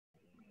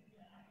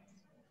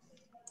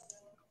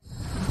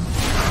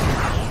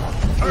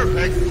Coming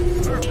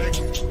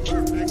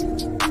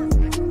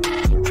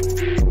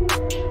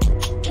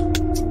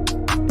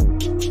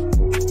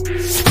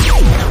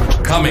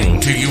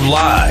to you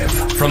live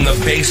from the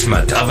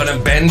basement of an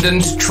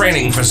abandoned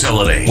training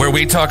facility where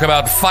we talk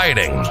about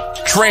fighting,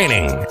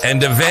 training,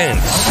 and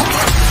events.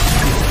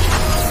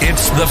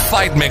 It's the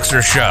Fight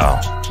Mixer Show,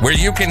 where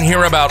you can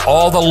hear about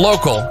all the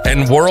local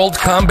and world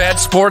combat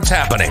sports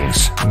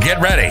happenings.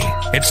 Get ready.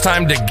 It's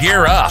time to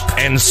gear up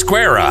and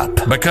square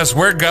up because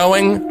we're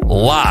going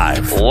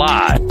live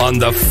on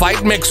the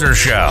Fight Mixer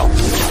Show.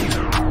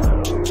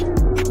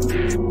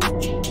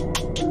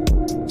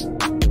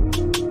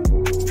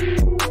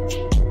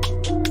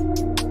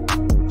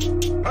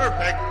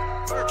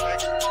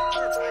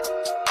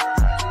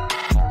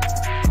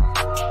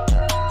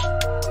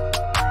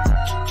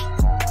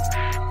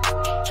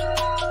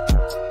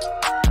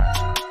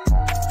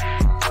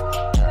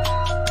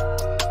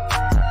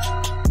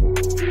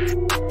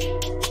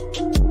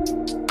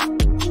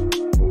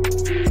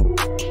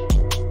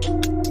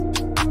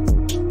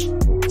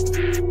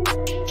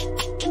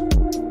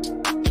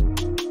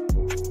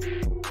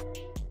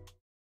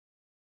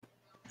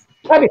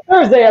 Happy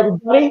Thursday,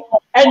 everybody.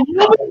 And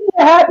nobody's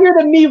happier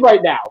than me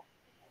right now.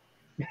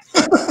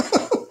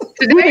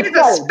 Today's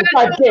a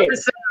special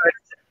episode.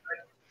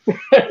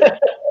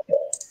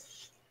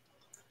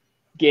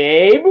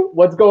 Gabe,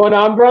 what's going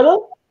on, brother?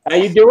 How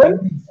you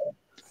doing?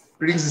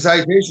 Greetings and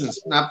salutations.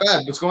 Not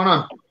bad. What's going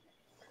on?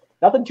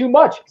 Nothing too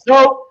much.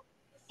 So,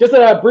 just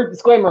a brief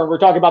disclaimer. We're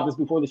talking about this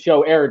before the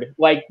show aired.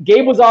 Like,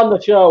 Gabe was on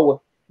the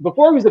show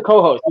before he was a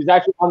co-host. He was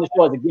actually on the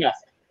show as a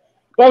guest.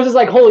 But I was just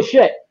like, holy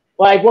shit.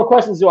 Like, what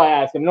questions do I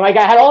ask him? And, like,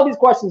 I had all these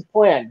questions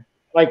planned,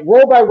 like,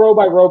 row by row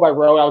by row by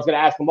row. I was going to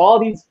ask him all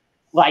these,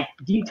 like,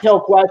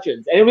 detailed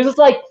questions. And it was just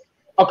like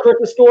a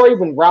Christmas story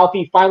when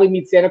Ralphie finally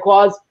meets Santa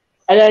Claus.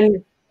 And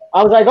then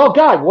I was like, oh,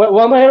 God, what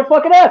am I going to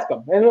fucking ask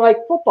him? And they're like,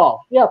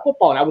 football. Yeah,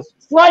 football. And I was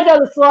sliding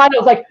down the slide. I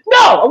was like, no,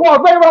 I want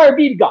a Red Ryder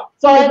BB gun.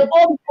 So I had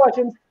all these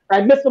questions.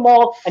 And I missed them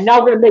all. And now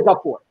we're going to make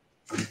up for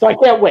it. So I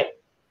can't wait.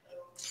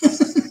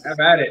 Have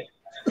at it.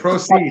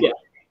 Proceed. Yeah.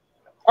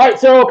 All right,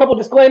 so a couple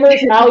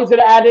disclaimers. Allie's going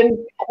to add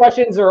in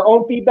questions or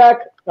own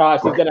feedback.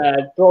 She's going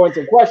to throw in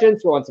some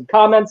questions, throw in some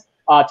comments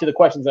to the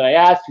questions that I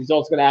asked. She's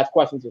also going to ask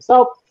questions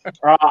herself.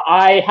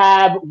 I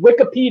have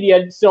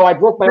Wikipedia, so I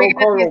broke my own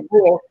cardinal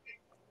rule.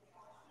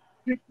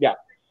 Yeah.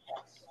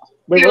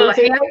 Wait, what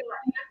did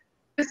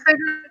you say?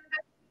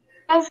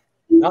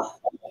 No?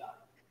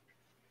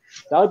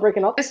 Sally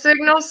breaking up? A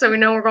signal, so we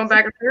know we're going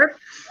back and forth.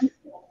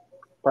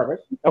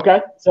 Perfect.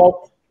 Okay,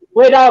 so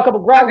laid out a couple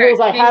ground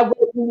rules I have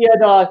with me at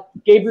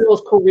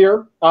Gabriel's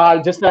career,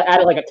 just to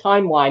add like a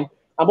timeline.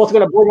 I'm also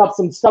going to bring up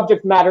some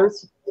subject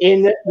matters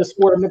in the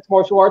sport of mixed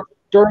martial arts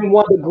during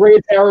one of the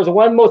greatest eras,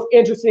 one of the most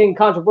interesting and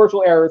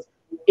controversial eras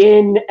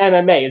in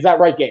MMA. Is that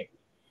right, Gabe?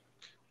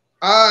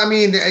 I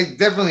mean,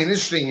 definitely an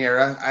interesting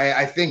era.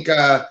 I think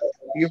now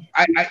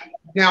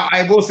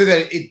I will say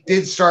that it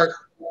did start.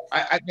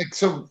 I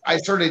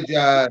started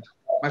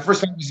my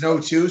first time was in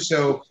 2002,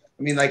 so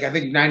I mean, like I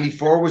think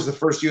 '94 was the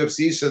first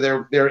UFC, so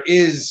there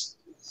is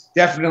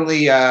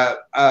definitely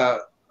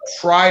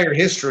prior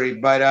history,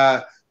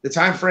 but the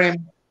time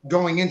frame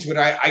going into it,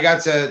 I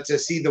got to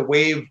see the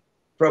wave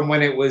from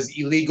when it was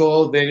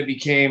illegal, then it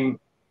became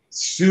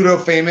pseudo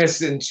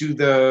famous into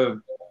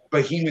the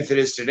behemoth it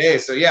is today.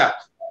 So yeah,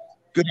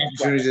 good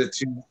opportunity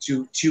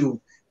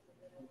to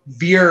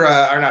veer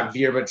or not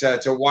veer, but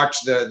to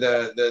watch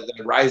the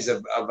rise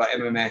of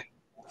MMA.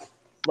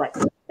 Right.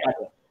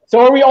 So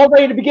are we all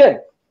ready to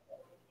begin?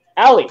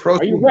 Allie,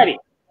 are you ready?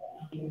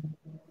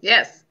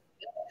 Yes.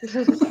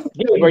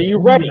 Gabe, are you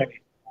ready?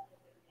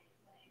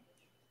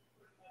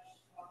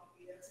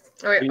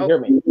 Can you hear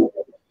me?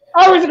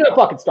 How is it gonna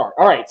fucking start?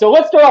 All right, so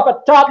let's start off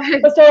at the top.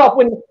 Let's start off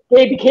when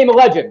Gabe became a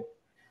legend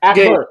at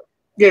birth.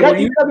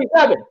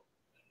 1977.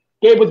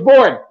 Gabe was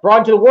born, brought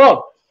into the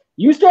world.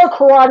 You started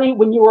karate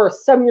when you were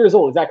 7 years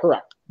old. Is that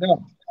correct?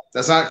 No,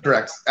 that's not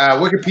correct.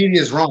 Wikipedia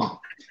is wrong.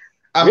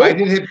 Really? I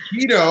did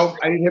Hapkido.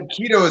 I did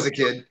Hapkido as a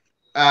kid,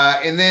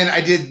 and then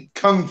I did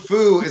Kung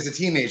Fu as a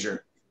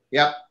teenager.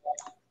 Yep.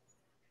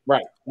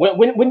 Right.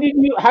 When did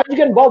you? How did you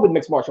get involved with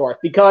mixed martial arts?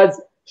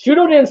 Because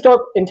Judo didn't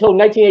start until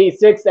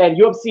 1986, and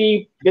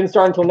UFC didn't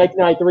start until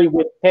 1993,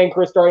 with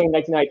Pancrase starting in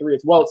 1993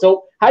 as well.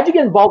 So how did you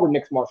get involved with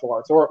mixed martial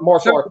arts or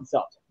martial arts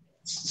itself?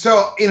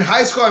 So in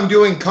high school, I'm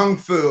doing Kung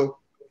Fu,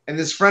 and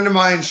this friend of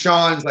mine,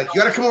 Sean's like,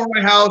 you got to come over to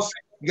my house.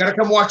 You got to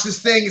come watch this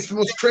thing. It's the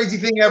most crazy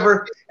thing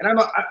ever. And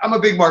I'm a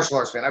big martial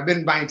arts fan. I've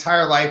been my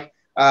entire life.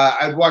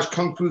 I've watched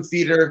Kung Fu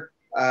theater,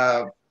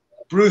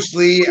 Bruce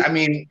Lee. I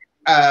mean,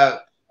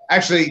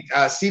 actually,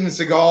 Steven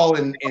Seagal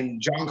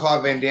and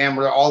Jean-Claude Van Damme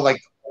were all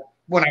like,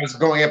 when I was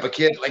growing up a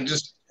kid, like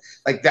just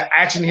like the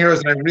action heroes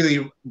that I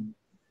really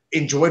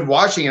enjoyed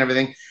watching and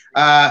everything.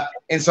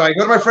 And so I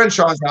go to my friend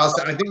Sean's house,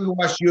 and I think we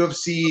watched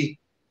UFC.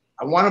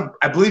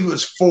 I believe it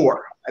was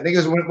 4. I think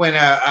it was when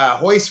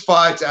Hoist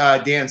fought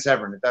Dan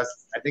Severn.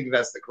 I think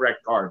that's the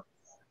correct card.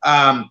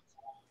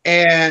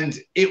 And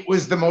it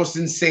was the most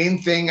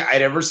insane thing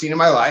I'd ever seen in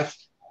my life.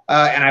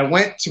 and I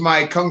went to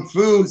my Kung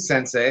Fu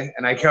sensei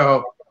and I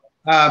go,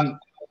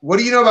 what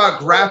do you know about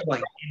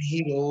grappling? And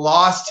he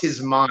lost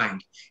his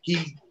mind.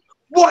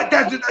 What?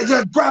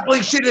 That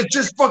grappling shit is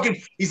just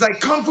fucking. He's like,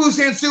 Kung Fu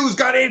Sansu's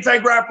got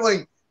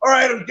anti-grappling. All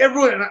right,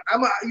 everyone.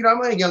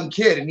 I'm a young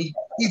kid, and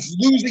he's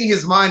losing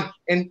his mind.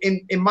 And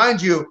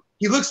mind you,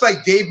 he looks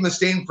like Dave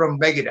Mustaine from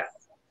Megadeth,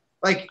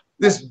 like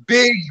this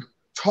big,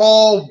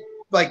 tall,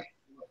 like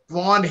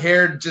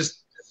blonde-haired,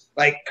 just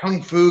like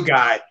Kung Fu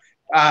guy.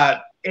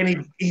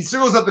 And he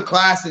circles up the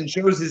class and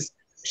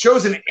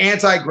shows an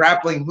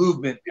anti-grappling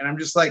movement, and I'm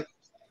just like,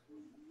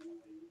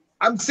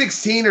 I'm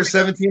 16 or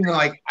 17, and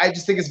like, I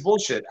just think it's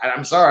bullshit.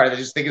 I'm sorry, I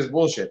just think it's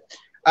bullshit.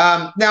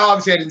 Now,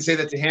 obviously, I didn't say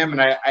that to him,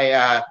 and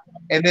I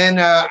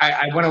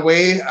went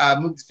away,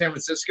 moved to San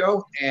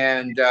Francisco,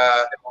 and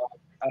I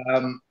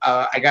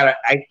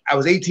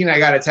was 18. I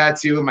got a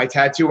tattoo, and my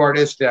tattoo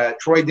artist,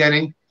 Troy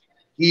Denning,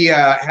 he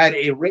had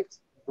a Rick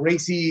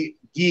Gracie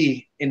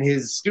gi in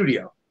his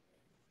studio,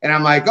 and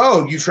I'm like,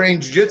 oh, you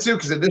train jiu-jitsu?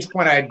 Because at this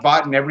point, I had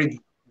bought in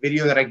every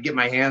video that I could get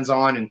my hands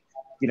on, and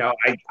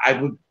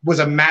I was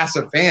a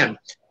massive fan.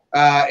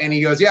 And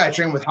he goes, yeah, I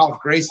trained with Ralph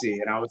Gracie.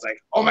 And I was like,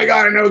 oh my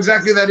God, I know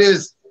exactly who that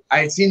is. I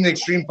had seen the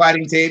Extreme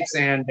Fighting tapes,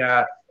 and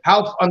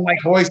Ralph,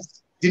 unlike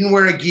Royce, didn't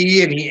wear a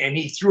gi, and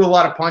he threw a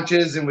lot of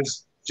punches and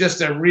was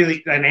just an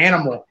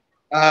animal.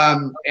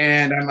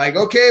 And I'm like,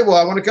 okay, well,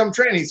 I want to come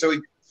training. So he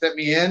sent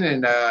me in,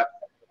 and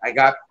I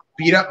got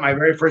beat up my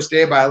very first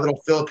day by a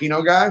little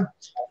Filipino guy.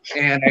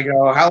 And I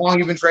go, how long have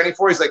you been training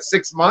for? He's like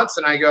 6 months.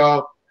 And I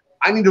go,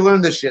 I need to learn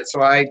this shit.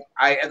 So I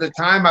at the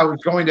time I was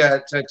going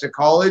to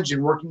college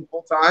and working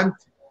full time,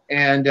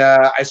 and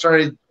I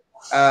started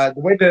the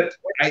way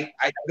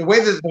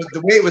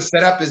it was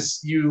set up is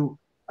you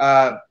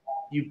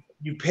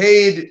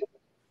paid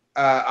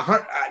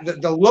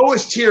the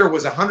lowest tier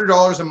was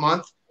 $100 a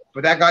month,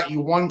 but that got you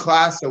one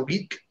class a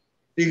week.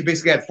 So you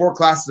basically had 4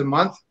 classes a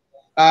month.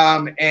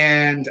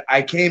 And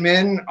I came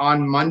in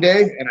on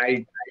Monday and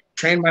I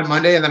trained my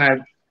Monday, and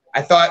then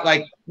I thought,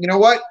 like, you know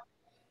what,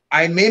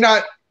 I may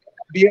not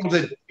be able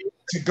to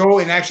go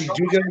and actually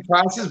do the other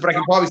classes, but I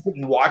can probably sit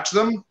and watch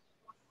them.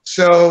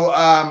 So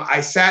I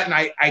sat and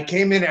I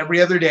came in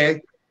every other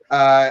day.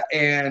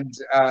 And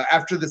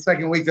after the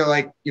second week, they're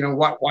like, you know,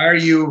 why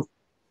aren't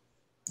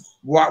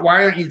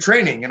you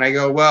training? And I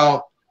go,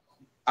 well,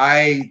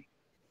 I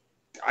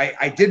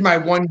did my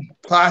one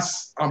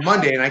class on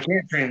Monday and I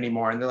can't train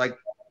anymore. And they're like,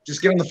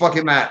 just get on the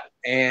fucking mat.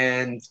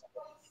 And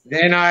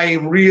then I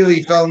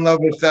really fell in love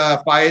with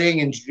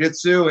fighting and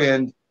jiu-jitsu,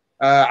 and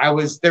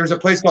there was a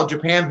place called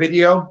Japan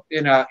Video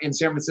in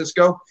San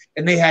Francisco,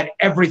 and they had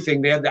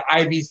everything. They had the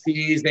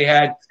IVCs, they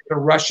had the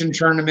Russian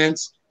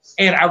tournaments,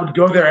 and I would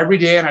go there every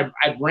day, and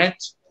I'd rent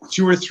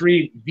 2 or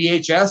 3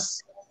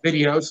 VHS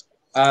videos,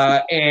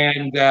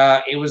 and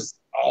it was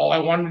all I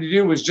wanted to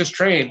do was just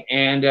train,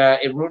 and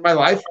it ruined my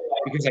life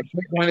because I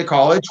quit going to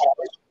college,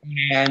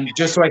 and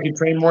just so I could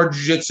train more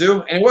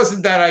jiu-jitsu. And it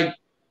wasn't that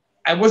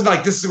I wasn't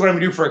like, this is what I'm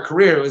gonna do for a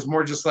career. It was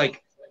more just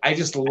like, I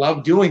just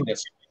love doing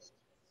this.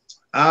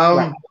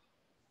 Right.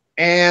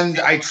 And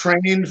I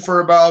trained for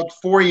about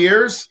 4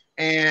 years,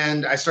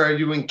 and I started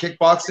doing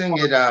kickboxing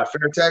at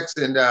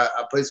Fairtex and a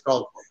place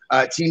called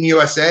Team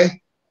USA.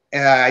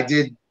 I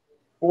did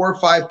 4 or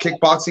 5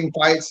 kickboxing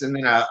fights, and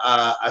then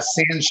a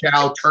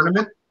Sanshou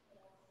tournament.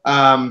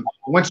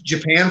 Went to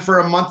Japan for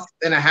a month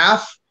and a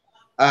half,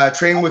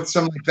 trained with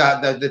some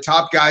like the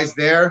top guys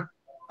there,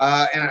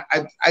 and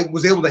I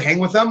was able to hang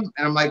with them.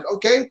 And I'm like,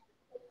 okay,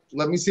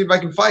 let me see if I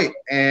can fight.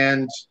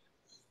 And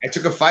I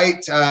took a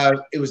fight.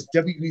 It was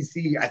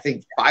WBC, I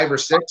think 5 or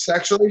 6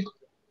 actually.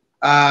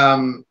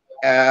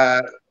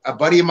 A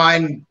buddy of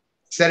mine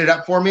set it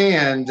up for me,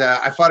 and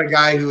I fought a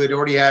guy who had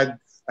already had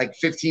like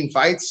 15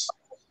 fights.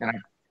 And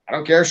I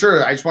don't care,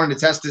 sure. I just wanted to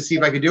test to see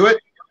if I could do it.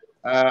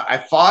 I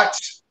fought.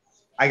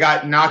 I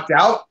got knocked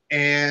out,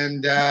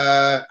 and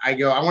I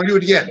go, I want to do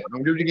it again. I'm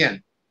going to do it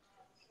again.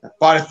 I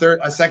fought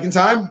a second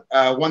time.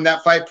 Won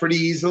that fight pretty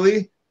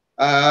easily,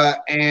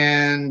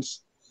 and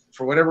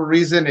for whatever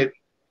reason,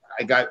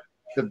 I got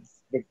the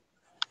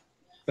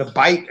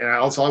bite, and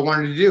that's all I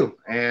wanted to do.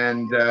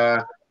 And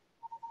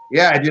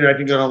yeah, I did, I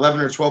think, an 11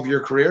 or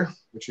 12-year career,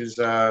 which is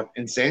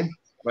insane.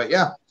 But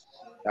yeah,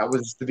 that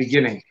was the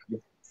beginning,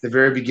 the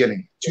very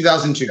beginning,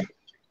 2002.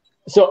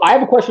 So I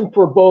have a question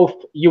for both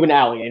you and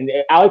Ali. And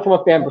Ali from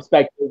a fan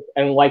perspective,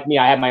 and like me,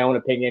 I have my own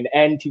opinion,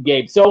 and to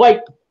Gabe. So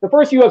like the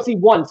first UFC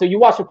one, so you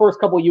watched the first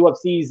couple of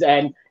UFCs,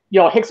 and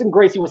Rickson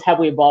Gracie was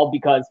heavily involved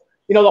because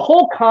the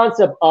whole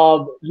concept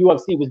of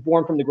UFC was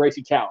born from the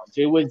Gracie Challenge.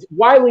 It was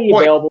widely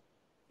available.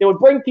 They would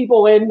bring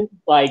people in,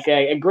 like,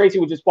 and Gracie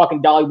would just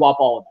fucking dollywop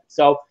all of them.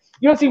 So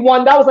UFC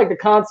 1, that was like the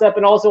concept,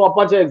 and also a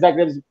bunch of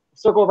executives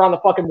circle around the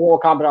fucking Mortal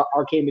Kombat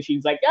arcade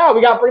machines like, yeah,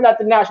 we got to bring that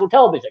to national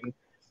television.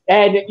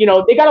 And,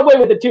 they got away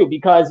with it too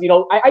because,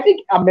 I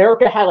think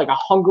America had like a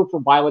hunger for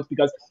violence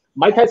because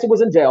Mike Tyson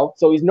was in jail,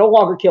 so he's no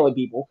longer killing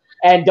people.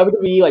 And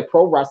WWE, like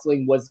pro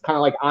wrestling, was kind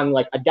of like on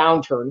like a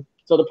downturn.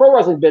 So the pro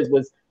wrestling biz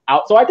was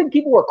out. So I think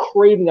people were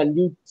craving a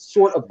new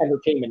sort of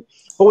entertainment.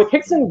 But with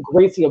Rickson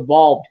Gracie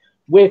evolved,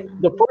 with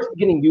the first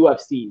beginning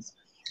UFCs.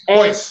 And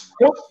Royce.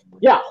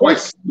 yeah,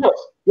 Royce.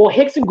 Well,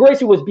 Rickson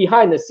Gracie was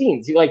behind the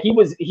scenes. Like he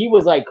was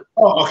like.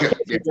 Oh, okay.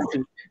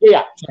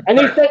 Yeah. And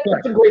they said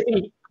Rickson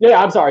Gracie.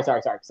 Yeah, I'm sorry.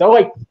 So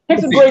like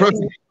Rickson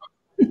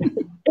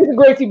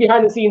Gracie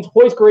behind the scenes,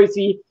 Royce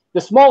Gracie,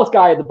 the smallest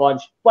guy of the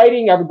bunch,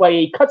 fighting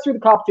everybody, he cuts through the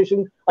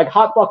competition like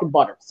hot fucking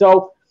butter.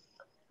 So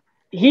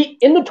he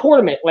in the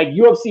tournament, like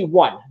UFC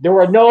 1, there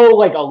were no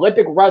like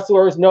Olympic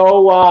wrestlers,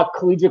 no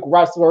collegiate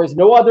wrestlers,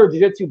 no other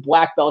jiu-jitsu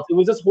black belts. It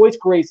was just Royce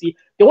Gracie.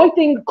 The only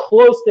thing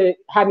close to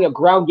having a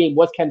ground game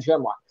was Ken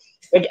Shamrock.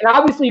 Like, and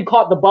obviously you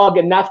caught the bug,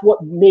 and that's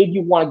what made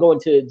you want to go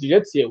into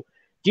jiu-jitsu.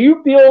 Do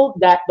you feel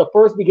that the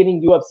first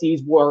beginning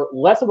UFCs were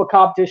less of a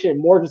competition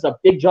and more just a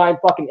big giant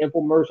fucking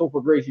infomercial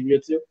for Gracie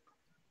Jiu-Jitsu?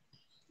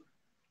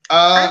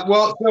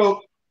 Well,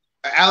 so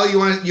Ali, you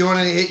want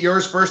to hit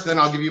yours first, then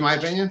I'll give you my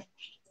opinion.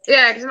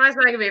 Yeah, because mine's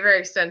not gonna be very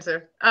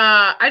extensive.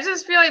 I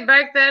just feel like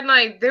back then,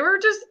 like they were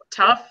just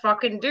tough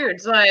fucking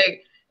dudes.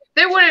 Like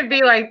they wouldn't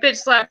be like bitch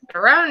slapping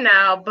around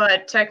now,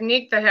 but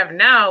technique they have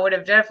now would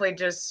have definitely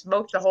just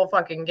smoked the whole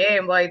fucking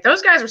game. Like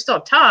those guys were still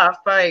tough,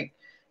 but like,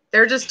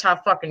 they're just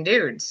tough fucking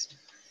dudes.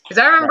 Because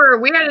I remember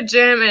we had a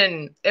gym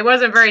and it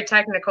wasn't very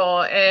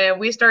technical, and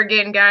we started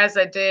getting guys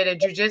that did a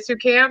jiu-jitsu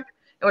camp,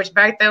 in which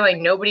back then like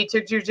nobody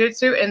took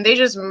jiu-jitsu, and they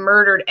just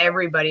murdered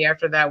everybody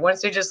after that.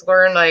 Once they just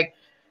learned like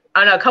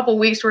I don't know, a couple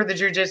weeks worth of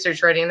jiu-jitsu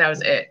training, that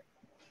was it.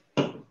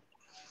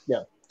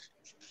 Yeah.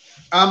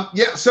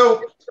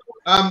 So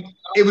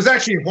it was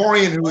actually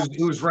Horian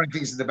who was running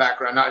things in the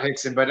background, not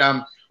Rickson, but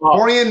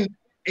Horian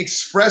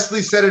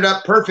expressly set it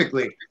up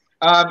perfectly.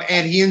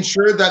 And he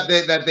ensured that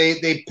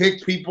they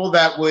picked people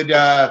that would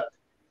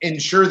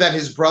ensure that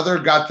his brother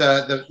got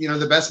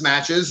the best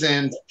matches.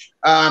 And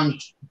I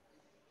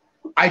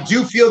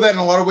do feel that in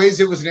a lot of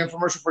ways it was an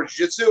infomercial for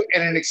jiu-jitsu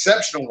and an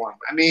exceptional one.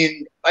 I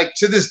mean, like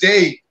to this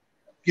day,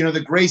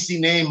 the Gracie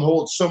name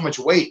holds so much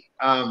weight,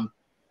 a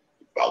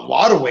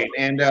lot of weight.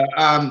 And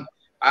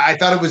I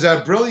thought it was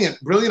a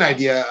brilliant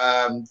idea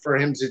for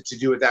him to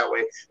do it that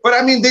way. But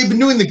I mean, they've been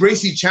doing the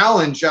Gracie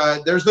Challenge.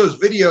 There's those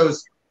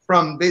videos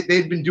from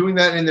they've been doing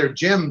that in their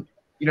gym.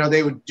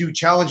 They would do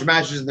challenge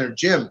matches in their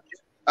gym.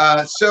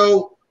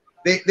 So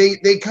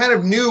they kind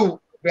of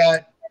knew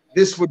that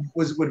this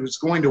was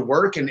going to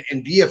work and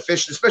be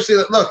efficient. Especially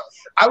look,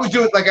 I was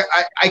doing like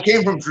I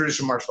came from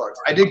traditional martial arts.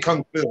 I did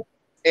kung fu.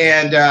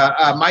 And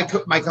my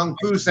Kung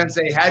Fu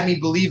sensei had me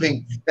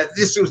believing that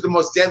this was the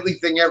most deadly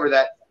thing ever,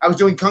 that I was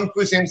doing Kung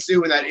Fu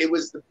Sansu and that it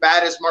was the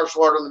baddest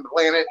martial art on the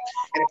planet.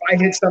 And if I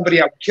hit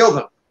somebody, I would kill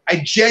them. I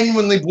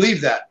genuinely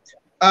believed that.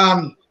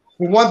 The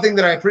one thing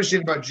that I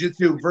appreciated about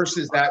Jiu-Jitsu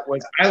versus that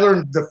was I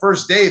learned the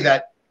first day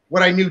that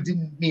what I knew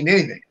didn't mean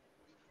anything.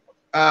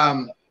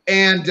 The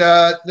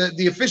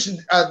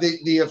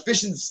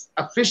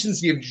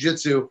efficiency of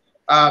Jiu-Jitsu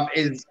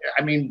is,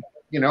 I mean,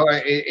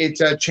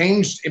 it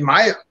changed in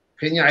my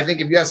opinion. I think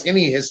if you ask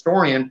any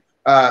historian,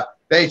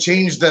 they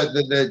changed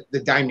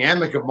the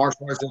dynamic of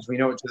martial arts as we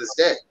know it to this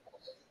day.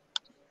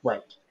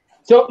 Right.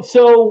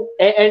 So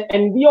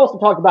and we also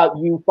talked about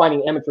you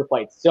finding amateur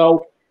fights.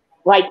 So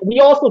like we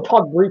also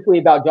talked briefly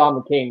about John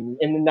McCain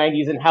in the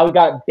 90s and how he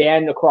got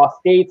banned across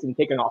states and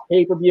taken off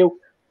pay-per-view.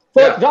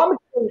 So yeah. John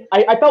McCain,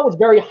 I felt was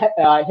very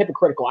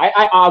hypocritical.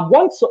 I on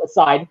one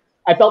side,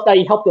 I felt that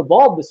he helped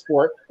evolve the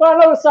sport, but on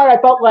the other side,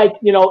 I felt like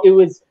it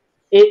was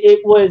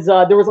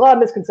there was a lot of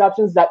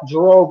misconceptions that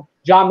drove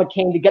John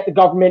McCain to get the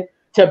government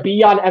to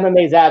be on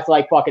MMA's ass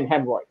like fucking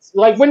hemorrhoids.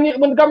 Like when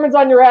the government's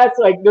on your ass,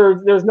 like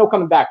there's no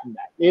coming back from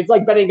that. It's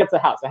like betting against the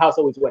house. The house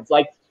always wins.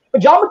 Like,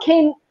 but John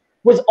McCain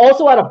was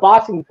also at a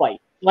boxing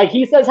fight. Like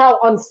he says how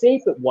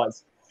unsafe it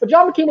was. But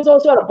John McCain was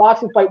also at a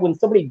boxing fight when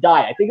somebody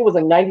died. I think it was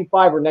like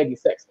 95 or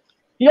 96.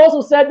 He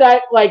also said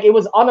that like it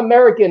was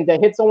un-American to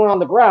hit someone on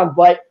the ground,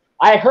 but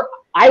I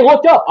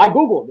looked up, I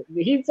Googled.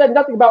 He said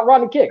nothing about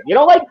Ronnie King.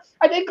 Like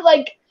I think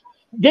like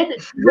I'm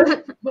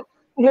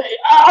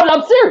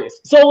serious.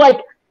 So like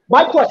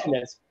my question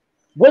is,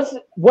 was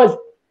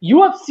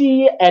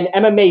UFC and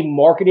MMA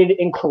marketed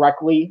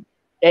incorrectly,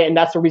 and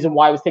that's the reason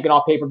why it was taken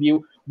off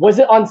pay-per-view? Was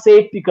it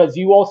unsafe because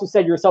you also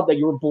said yourself that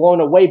you were blown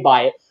away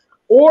by it,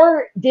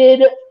 or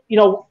did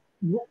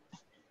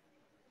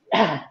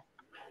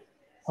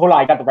Hold on,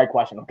 I got the right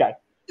question. Okay.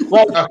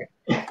 Like, okay.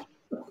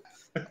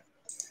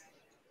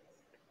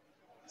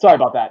 Sorry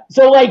about that.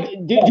 So, like,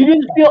 did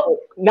you feel?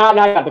 Now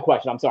I got the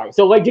question. I'm sorry.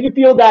 So, like, did you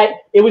feel that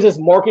it was just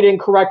marketed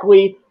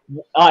incorrectly?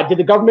 Did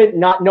the government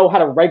not know how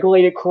to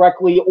regulate it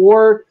correctly,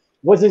 or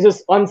was it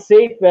just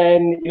unsafe?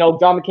 And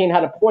John McCain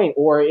had a point,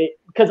 or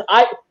because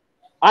I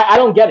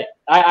don't get it.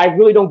 I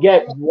really don't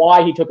get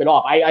why he took it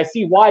off. I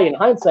see why in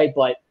hindsight,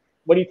 but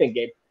what do you think,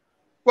 Gabe?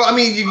 Well, I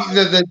mean, you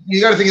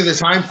got to think of the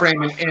time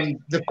frame, and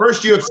the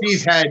first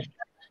UFCs had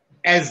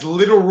as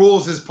little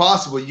rules as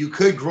possible. You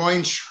could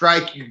groin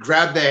strike, you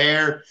grab the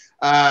hair.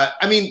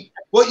 I mean,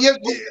 well, you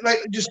have like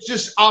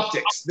just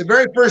optics. The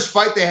very first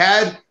fight they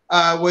had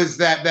was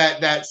that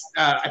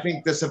I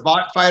think the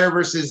Savant fighter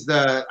versus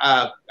the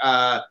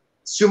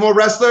sumo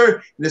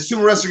wrestler. The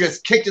sumo wrestler gets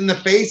kicked in the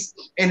face,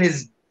 and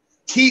his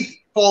teeth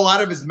fall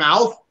out of his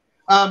mouth.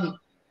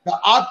 the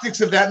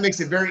optics of that makes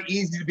it very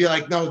easy to be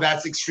like, no,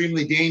 that's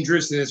extremely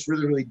dangerous and it's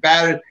really, really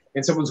bad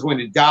and someone's going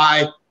to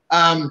die.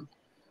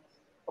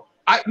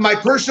 My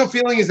personal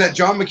feeling is that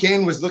John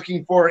McCain was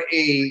looking for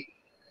a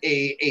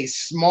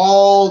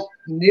small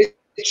niche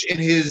in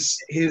his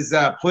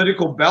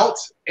political belt,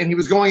 and he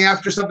was going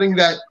after something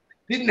that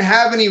didn't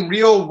have any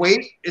real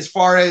weight as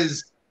far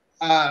as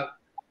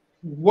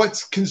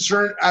what's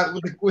concerning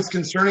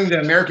the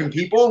American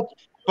people,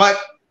 but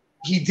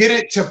he did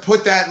it to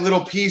put that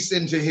little piece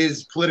into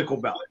his political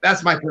belt.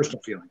 That's my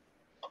personal feeling.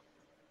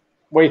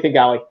 What do you think,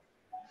 Allie?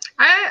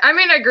 I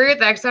mean, I agree with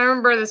that because I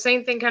remember the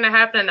same thing kind of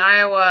happened in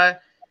Iowa.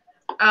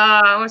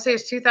 I want to say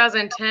it's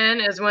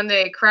 2010 is when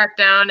they cracked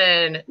down,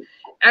 and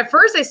at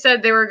first they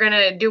said they were going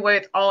to do away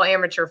with all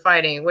amateur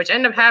fighting, which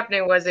ended up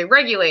happening was they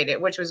regulated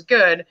it, which was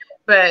good,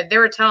 but they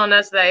were telling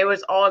us that it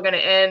was all going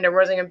to end. There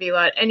wasn't going to be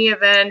any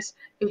events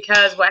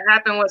because what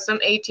happened was some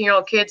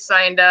 18-year-old kid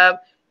signed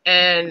up,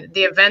 and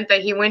the event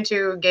that he went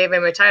to gave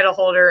him a title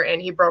holder,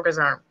 and he broke his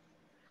arm.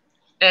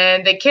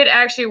 And the kid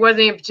actually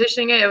wasn't even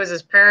petitioning it. It was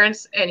his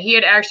parents, and he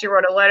had actually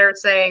wrote a letter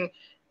saying,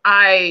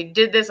 I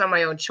did this on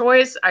my own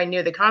choice. I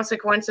knew the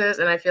consequences,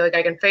 and I feel like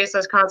I can face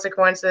those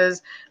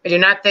consequences. I do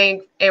not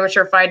think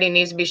amateur fighting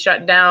needs to be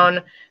shut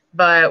down,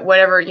 but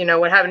whatever,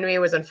 what happened to me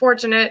was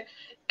unfortunate.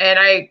 And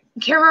I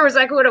can't remember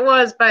exactly what it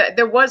was, but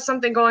there was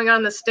something going on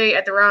in the state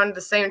at around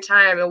the same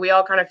time, and we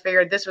all kind of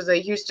figured this was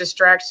a huge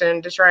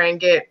distraction to try and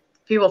get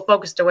people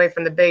focused away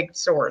from the big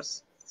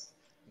source.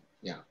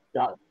 Yeah.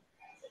 Got it.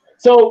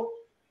 So,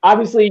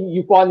 obviously,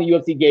 you fought in the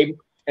UFC, Gabe,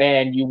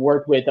 and you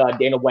worked with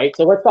Dana White.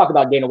 So let's talk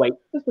about Dana White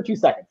just for 2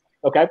 seconds,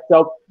 okay?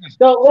 So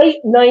the late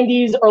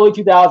 90s, early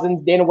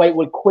 2000s, Dana White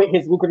would quit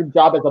his lucrative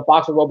job as a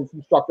boxer aerobics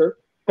instructor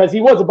because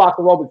he was a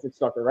boxer aerobics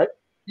instructor, right?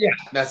 Yeah,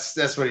 that's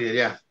what he did,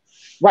 yeah.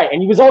 Right,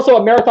 and he was also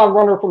a marathon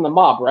runner from the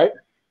mob, right?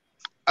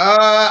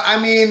 I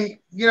mean,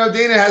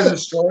 Dana has a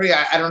story.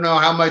 I don't know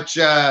how much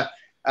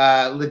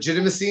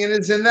legitimacy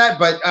is in that,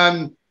 but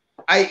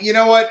you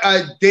know what?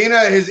 Dana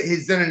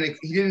has done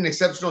he did an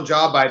exceptional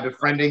job by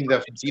befriending the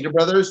Fertitta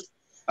brothers,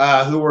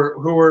 who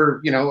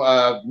were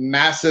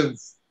massive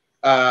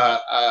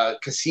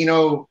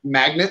casino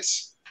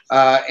magnates,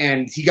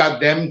 and he got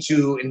them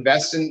to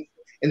invest in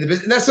the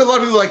business. And that's what a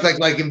lot of people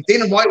like. If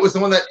Dana White was the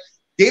one that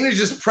Dana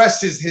just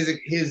pressed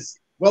his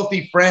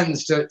wealthy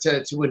friends to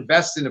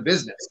invest in a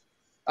business.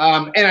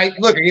 And I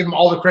give him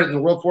all the credit in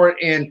the world for it,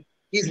 and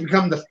he's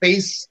become the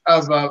face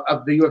of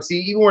the UFC.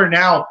 Even where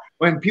now,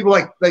 when people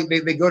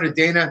they go to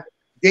Dana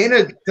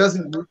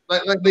doesn't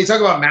they talk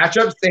about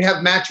matchups. They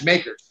have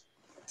matchmakers.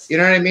 You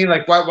know what I mean?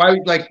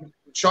 Why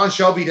Sean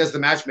Shelby does the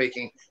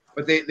matchmaking,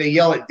 but they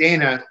yell at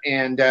Dana.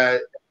 And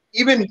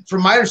even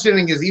from my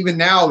understanding is even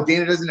now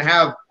Dana doesn't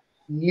have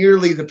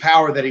nearly the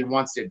power that he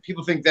once did.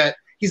 People think that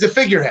he's a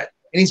figurehead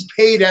and he's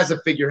paid as a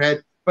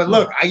figurehead. But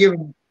look, I give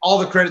him all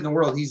the credit in the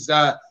world. He's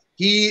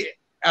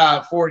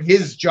for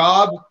his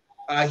job.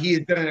 He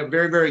has done a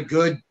very, very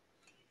good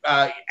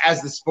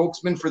as the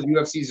spokesman for the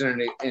UFC. He's done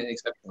an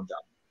exceptional job.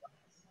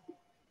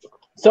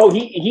 So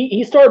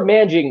he started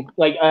managing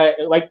like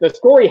the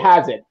story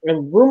has it,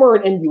 and rumor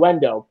and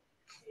innuendo.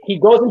 He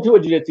goes into a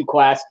jiu-jitsu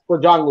class for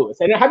John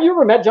Lewis. And have you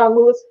ever met John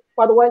Lewis,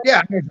 by the way?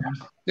 Yeah.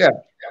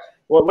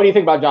 Well, what do you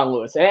think about John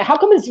Lewis? And how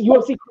come his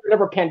UFC career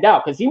never panned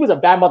out? Because he was a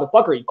bad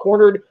motherfucker. He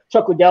cornered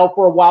Chuck Liddell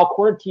for a while,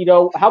 cornered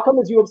Tito. How come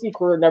his UFC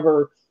career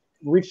never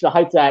reached the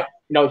heights that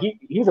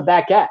he was a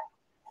bad cat?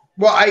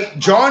 Well,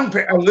 John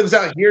lives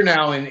out here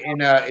now and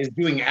is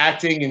doing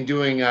acting and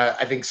doing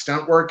I think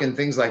stunt work and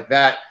things like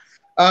that.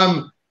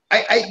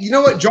 You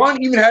know what? John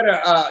even had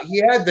he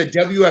had the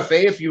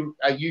WFA. If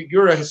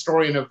you're a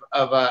historian of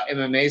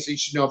MMA, so you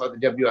should know about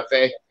the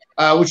WFA,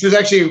 which was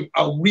actually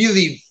a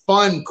really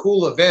fun,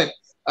 cool event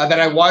that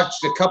I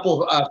watched a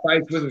couple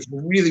fights with. It was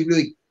really,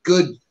 really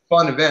good,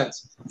 fun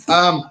events.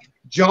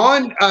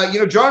 John,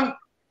 John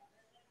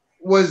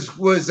was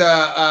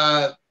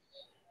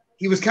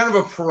he was kind of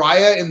a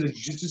pariah in the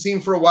jiu-jitsu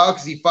scene for a while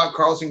because he fought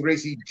Carlson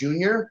Gracie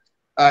Jr.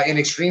 In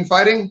extreme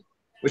fighting,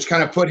 which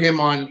kind of put him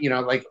on,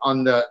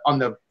 on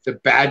the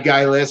bad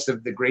guy list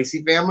of the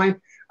Gracie family.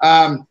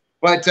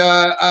 But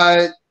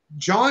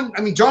John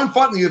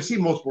fought in the UFC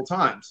multiple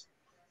times.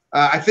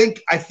 I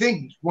think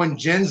when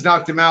Jens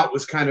knocked him out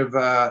was kind of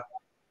the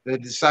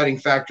deciding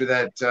factor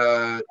that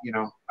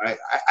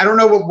I don't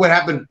know what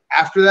happened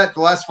after that.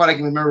 The last fight I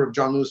can remember of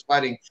John Lewis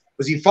fighting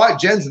was he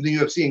fought Jens in the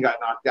UFC and got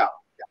knocked out.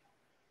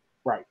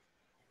 Right.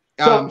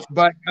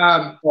 But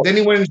then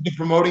he went into the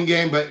promoting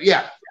game. But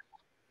yeah.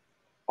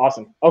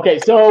 Awesome. Okay,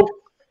 so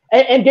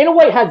and Dana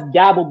White has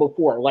dabbled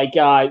before.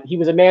 He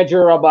was a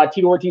manager of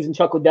Tito Ortiz and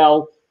Chuck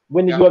Liddell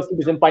when the UFC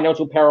was in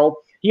financial peril.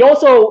 He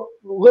also,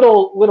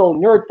 little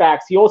nerd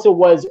facts, he also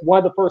was one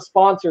of the first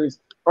sponsors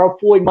of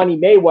Floyd Money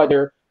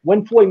Mayweather.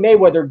 When Floyd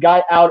Mayweather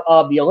got out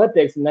of the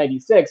Olympics in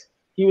 '96,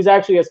 he was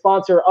actually a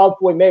sponsor of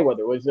Floyd Mayweather.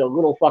 It was a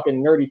little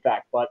fucking nerdy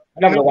fact, but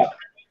nevertheless.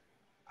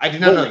 I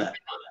did not know that.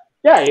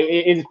 Yeah,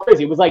 it's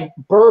crazy. It was like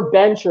Burr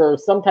Bench or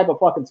some type of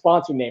fucking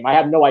sponsor name. I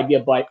have no idea,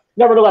 but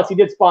nevertheless, he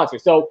did sponsor.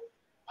 So,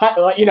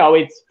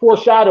 it's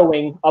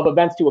foreshadowing of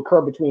events to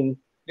occur between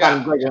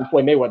Conor McGregor and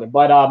Floyd Mayweather.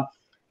 But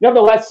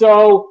nevertheless,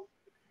 so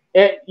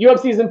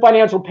UFC is in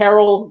financial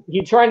peril.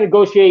 He's trying to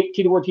negotiate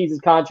Tito Ortiz's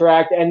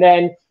contract, and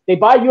then they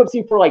buy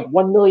UFC for like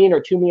 $1 million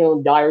or $2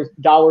 million,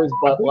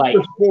 but like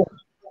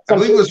I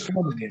believe it was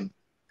 $4 million.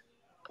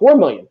 $4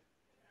 million.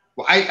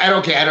 Well, I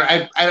don't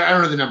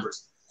know the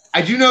numbers.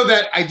 I do know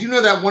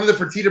that one of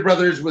the Fertitta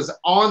brothers was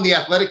on the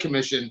athletic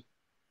commission,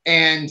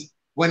 and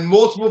when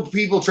multiple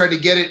people tried to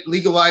get it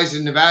legalized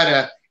in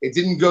Nevada, it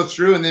didn't go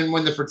through. And then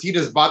when the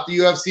Fertittas bought the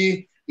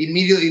UFC,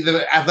 immediately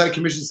the athletic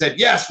commission said,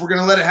 yes, we're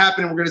going to let it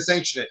happen and we're going to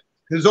sanction it.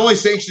 It was only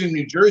sanctioned in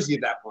New Jersey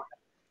at that point.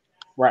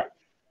 Right.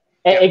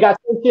 And it got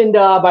sanctioned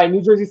by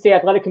New Jersey State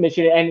Athletic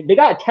Commission, and they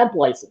got a temp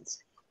license.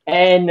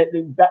 And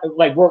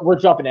like we're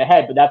jumping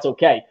ahead, but that's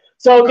okay.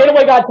 So Dana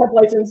White got a temp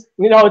license.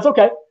 You know, it's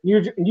okay.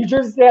 New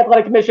Jersey State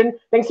Athletic Commission,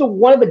 thanks to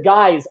one of the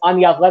guys on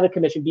the athletic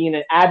commission being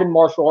an avid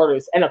martial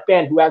artist and a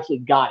fan who actually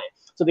got it.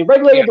 So they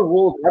regulated the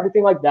rules and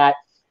everything like that.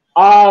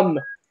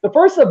 The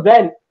first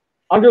event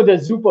under the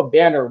Zuffa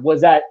banner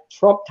was at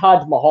Trump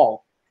Taj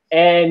Mahal.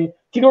 And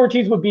Tito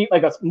Ortiz would beat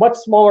like a much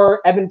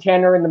smaller Evan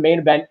Tanner in the main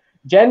event.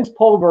 Jens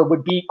Pulver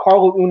would beat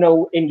Carlo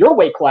Uno in your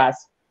weight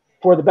class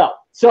for the belt.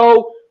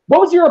 So what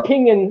was your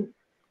opinion?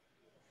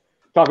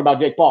 Talking about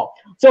Jake Paul.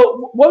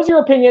 So what was your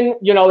opinion?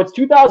 You know, it's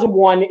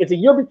 2001. It's a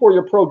year before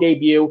your pro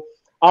debut.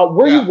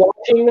 Were you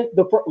watching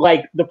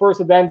the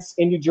first events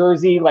in New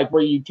Jersey? Like,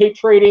 were you tape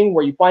trading?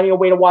 Were you finding a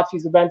way to watch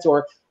these events?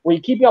 Or were you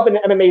keeping up in the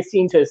MMA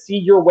scene to see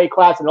your weight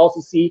class and also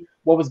see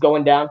what was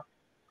going down?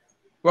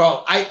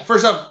 Well,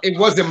 first off, it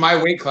wasn't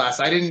my weight class.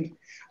 I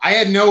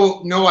had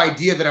no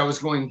idea that I was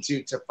going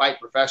to fight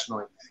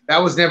professionally.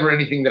 That was never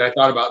anything that I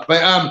thought about.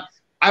 But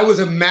I was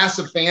a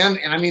massive fan,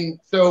 and I mean,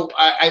 so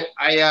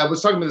I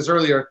was talking about this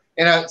earlier,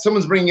 and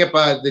someone's bringing up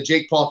the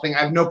Jake Paul thing. I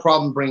have no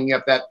problem bringing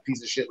up that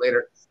piece of shit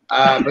later.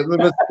 But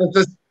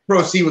let's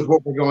proceed with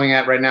what we're going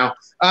at right now.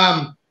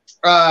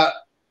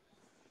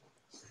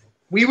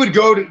 We would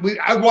go to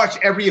 – I'd watch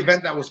every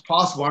event that was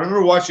possible. I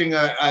remember watching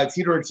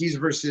Tito Ortiz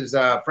versus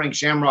Frank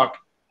Shamrock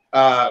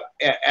at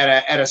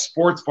a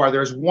sports bar.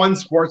 There's one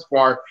sports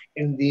bar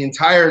in the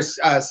entire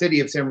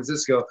city of San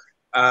Francisco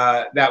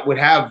that would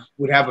have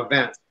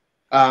events.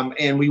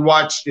 And we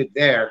watched it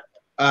there.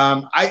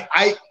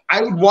 I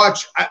would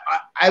watch.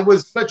 I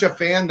was such a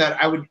fan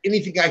that I would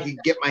anything I could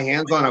get my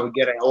hands on, I would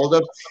get a hold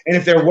of. And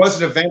if there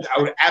was an event, I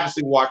would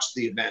absolutely watch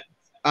the event.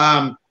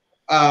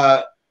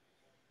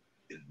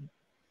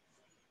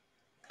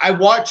 I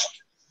watched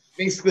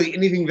basically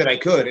anything that I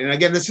could. And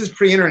again, this is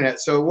pre-internet,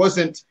 so it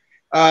wasn't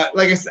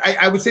like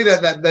I would say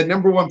that the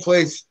number one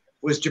place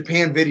was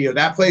Japan Video.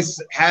 That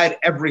place had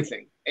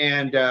everything,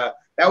 and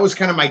that was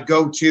kind of my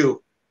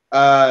go-to.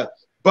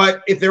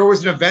 But if there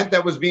was an event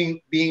that was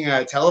being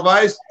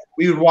televised,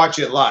 we would watch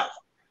it live.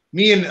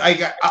 Me and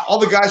all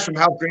the guys from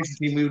House Gracie's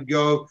team, we would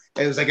go.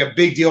 It was like a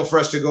big deal for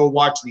us to go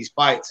watch these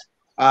fights.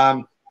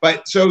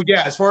 But so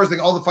yeah, as far as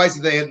all the fights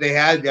that they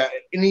had,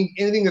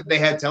 anything that they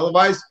had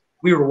televised,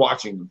 we were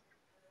watching them.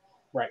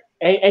 Right.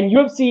 And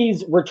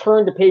UFC's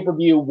return to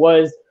pay-per-view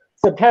was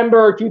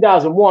September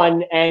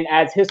 2001, and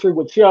as history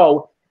would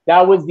show,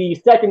 that was the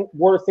second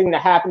worst thing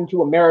that happened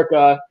to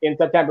America in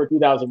September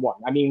 2001.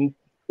 I mean,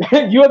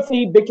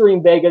 UFC victory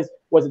in Vegas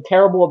was a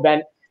terrible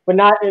event, but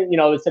not,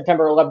 the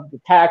September 11th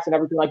attacks and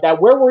everything like that.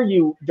 Where were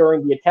you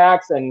during the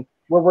attacks, and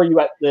where were you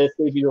at the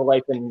stage of your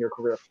life and your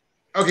career?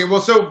 Okay,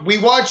 well, so we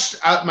watched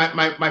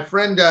my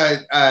friend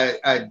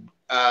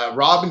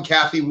Rob and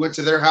Kathy went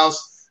to their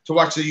house to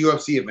watch the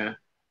UFC event.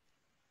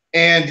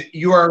 And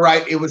you are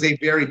right, it was a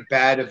very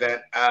bad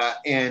event.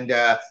 And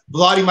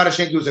Vladi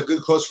Marashenko, was a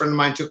good close friend of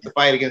mine, took the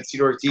fight against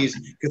Tito Ortiz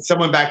because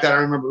someone backed out. I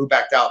don't remember who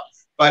backed out.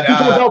 But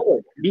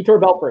Vitor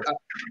Belfort.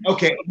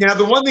 Okay. Now,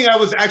 the one thing I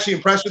was actually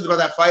impressed with about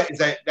that fight is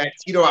that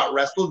Tito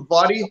out-wrestled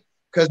Vladi,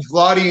 because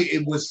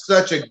Vladi was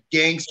such a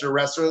gangster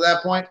wrestler at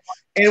that point.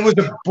 And it was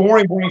a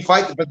boring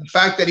fight, but the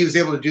fact that he was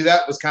able to do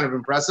that was kind of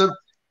impressive.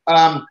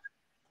 9/11,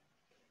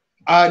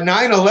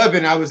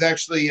 I was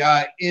actually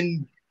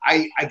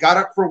I got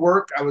up for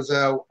work. I was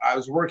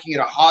working at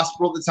a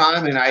hospital at the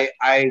time, and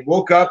I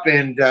woke up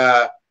and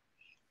I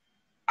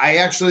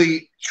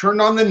actually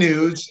turned on the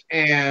news,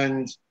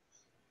 and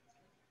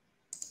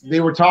they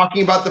were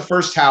talking about the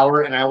first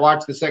tower, and I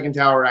watched the second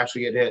tower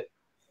actually get hit.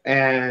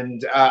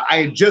 And I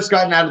had just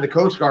gotten out of the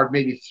Coast Guard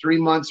maybe 3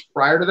 months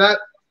prior to that.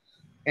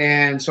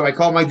 And so I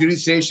called my duty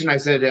station. I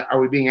said, are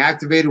we being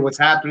activated? What's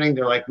happening?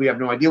 They're like, we have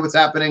no idea what's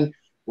happening.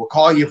 We'll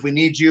call you if we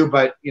need you.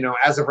 But,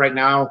 as of right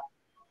now,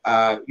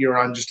 you're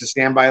on just a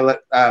standby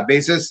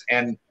basis.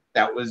 And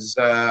that was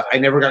I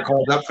never got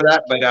called up for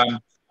that. But,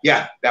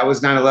 yeah, that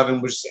was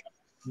 9/11, which was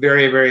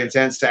very, very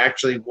intense. To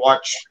actually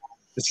watch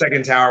the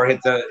second tower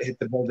hit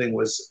the building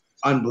was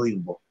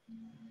unbelievable.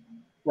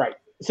 Right.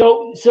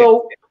 So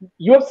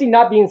UFC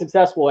not being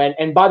successful,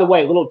 and by the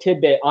way, a little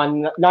tidbit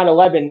on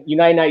 9/11,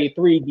 United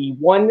 93, the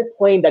one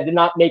plane that did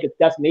not make its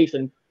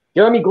destination,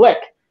 Jeremy Glick,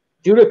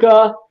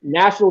 Judoka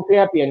national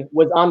champion,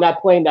 was on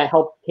that plane that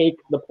helped take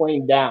the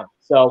plane down.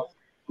 So,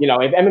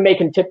 if MMA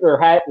can tip their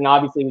hat, and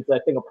obviously it's a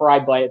thing of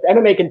pride, but if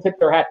MMA can tip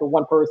their hat to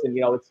one person,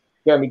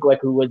 Jeremy Glick,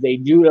 who was a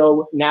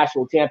judo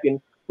national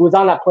champion, who was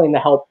on that plane to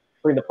help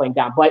bring the plane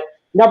down. But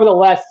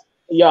nevertheless,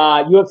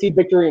 UFC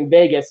victory in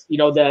Vegas,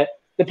 the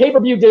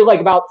pay-per-view did like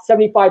about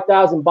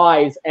 75,000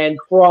 buys, and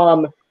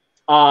from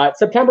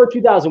September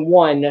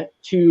 2001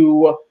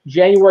 to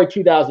January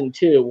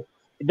 2002,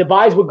 the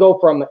buys would go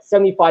from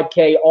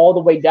 75K all the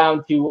way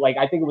down to like,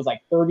 I think it was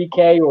like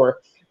 30K, or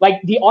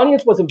like the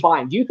audience wasn't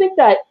buying. Do you think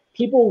that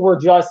people were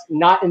just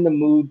not in the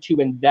mood to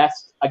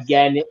invest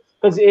again?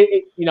 Because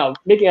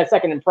making a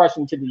second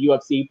impression to the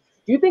UFC,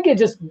 do you think it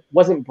just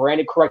wasn't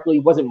branded correctly,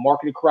 wasn't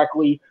marketed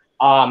correctly?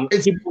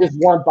 People just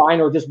weren't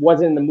buying, or just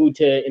wasn't in the mood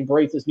to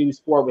embrace this new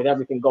sport with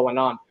everything going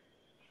on?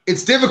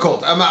 It's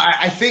difficult.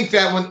 I think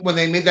that when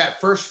they made that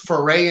first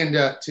foray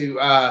into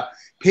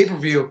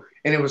pay-per-view,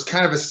 and it was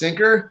kind of a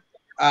stinker,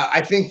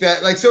 I think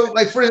that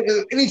for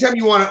anytime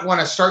you want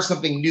to start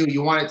something new,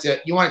 you want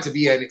it to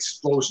be an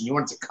explosion. You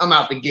want it to come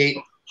out the gate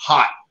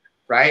hot,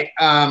 right?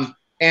 And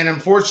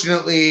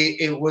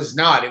unfortunately, it was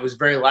not. It was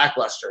very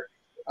lackluster.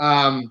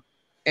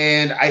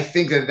 And I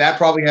think that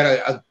probably had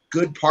a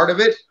good part of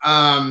it.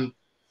 And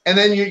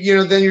then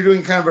you're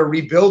doing kind of a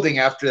rebuilding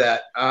after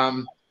that.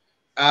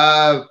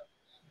 I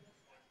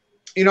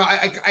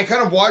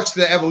kind of watched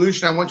the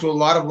evolution. I went to a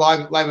lot of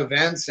live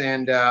events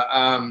and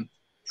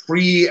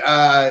pre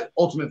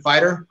Ultimate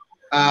Fighter,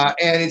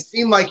 and it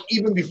seemed like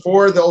even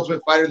before the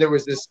Ultimate Fighter, there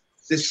was this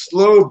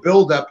slow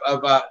buildup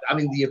of.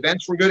 The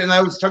events were good, and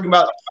I was talking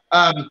about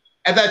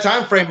at that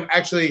time frame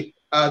actually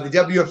the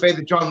WFA,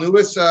 the John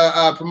Lewis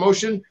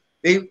promotion.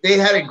 They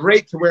had it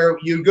great to where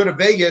you'd go to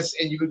Vegas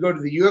and you would go to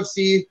the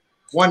UFC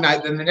one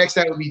night, then the next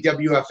night would be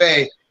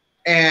WFA.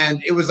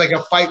 And it was like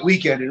a fight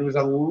weekend, and it was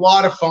a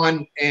lot of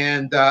fun.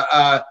 And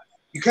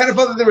you kind of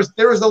felt that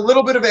there was a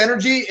little bit of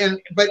energy,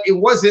 but it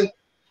wasn't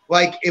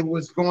like it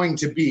was going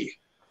to be.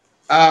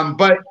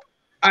 But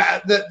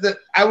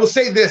I will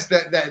say this: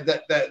 that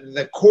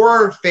the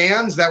core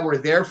fans that were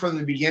there from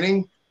the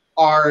beginning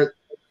are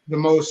the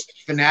most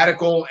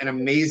fanatical and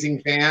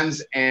amazing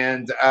fans,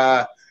 and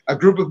a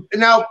group of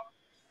now.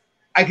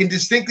 I can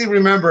distinctly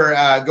remember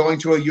going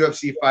to a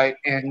UFC fight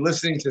and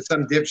listening to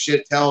some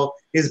dipshit tell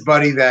his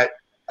buddy that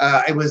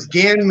it was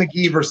Gannon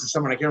McGee versus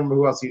someone. I can't remember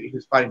who else he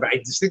was fighting, but I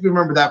distinctly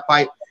remember that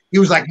fight. He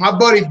was like, my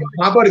buddy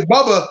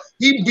Bubba,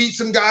 he beat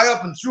some guy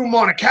up and threw him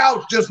on a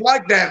couch just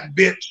like that,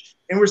 bitch.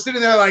 And we're sitting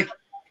there like,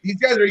 these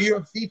guys are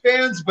UFC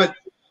fans, but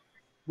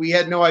we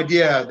had no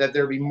idea that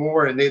there'd be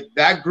more. And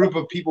that group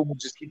of people would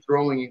just keep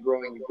growing and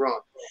growing and growing.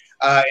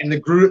 And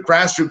the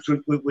grassroots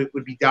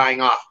would be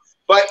dying off.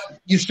 But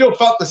you still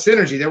felt the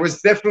synergy. There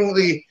was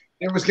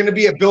going to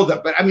be a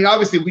buildup. But I mean,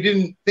 obviously, we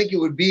didn't think it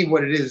would be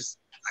what it is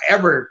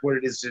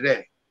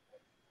today.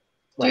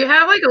 Do you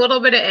have like a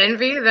little bit of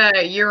envy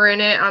that you're in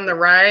it on the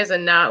rise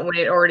and not when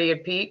it already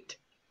had peaked?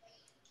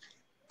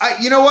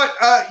 You know what?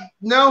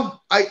 No.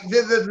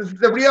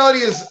 The reality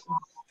is,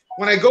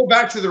 when I go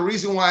back to the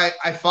reason why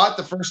I fought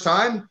the first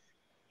time,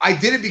 I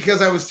did it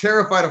because I was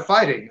terrified of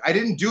fighting. I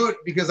didn't do it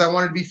because I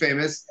wanted to be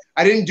famous.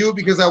 I didn't do it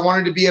because I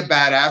wanted to be a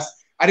badass.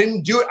 I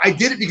didn't do it. I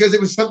did it because it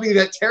was something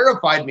that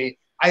terrified me.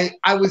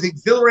 I was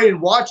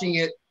exhilarated watching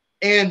it,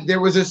 and there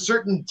was a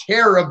certain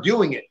terror of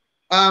doing it.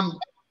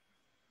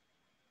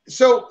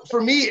 So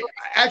for me,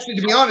 actually,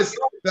 to be honest,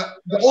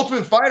 the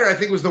Ultimate Fighter, I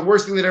think, was the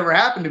worst thing that ever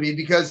happened to me,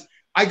 because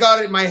I got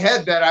it in my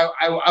head that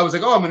I was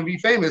like, oh, I'm going to be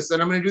famous,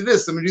 and I'm going to do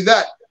this, I'm going to do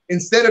that,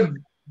 instead of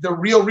the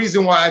real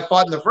reason why I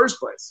fought in the first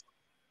place.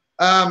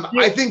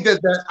 I think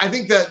that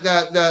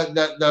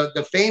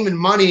the fame and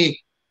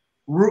money,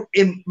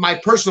 in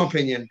my personal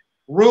opinion,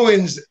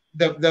 ruins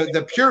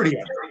the purity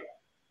of it.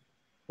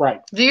 Right.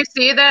 Do you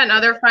see that in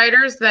other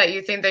fighters, that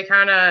you think they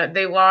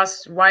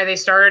lost why they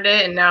started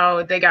it, and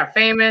now they got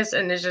famous,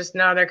 and it's just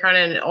now they're kind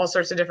of in all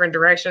sorts of different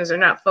directions? They're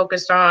not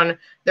focused on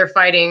their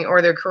fighting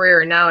or their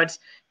career. And now it's,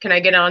 can I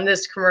get on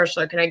this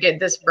commercial? Can I get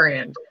this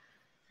brand?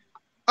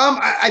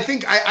 I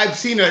think I've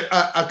seen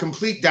a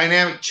complete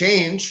dynamic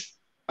change.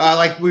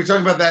 Like we were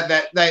talking about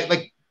that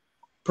like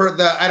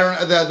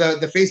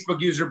the Facebook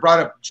user brought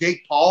up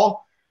Jake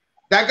Paul.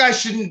 That guy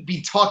shouldn't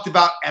be talked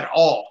about at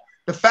all.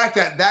 The fact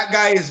that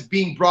guy is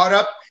being brought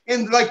up,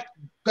 and like,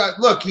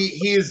 look,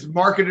 he has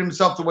marketed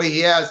himself the way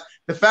he has.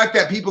 The fact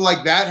that people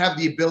like that have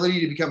the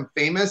ability to become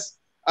famous,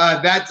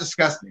 that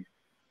disgusts me.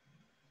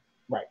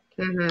 Right.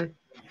 Mm-hmm.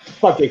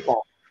 Fuck Jake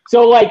Paul.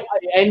 So, like,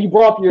 and you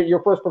brought up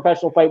your first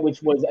professional fight,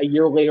 which was a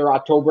year later,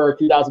 October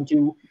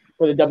 2002,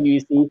 for the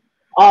WEC.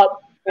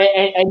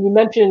 And you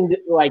mentioned,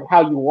 like,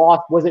 how you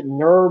lost. Was it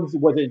nerves?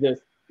 Was it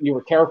just you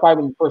were terrified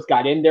when you first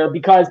got in there?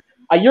 Because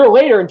a year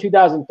later, in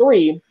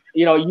 2003,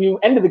 you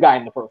ended the guy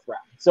in the first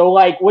round. So,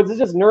 like, was it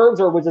just nerves,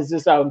 or was it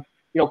just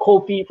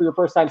cold feet for your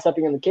first time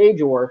stepping in the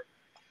cage, or?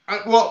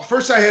 Well,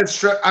 first I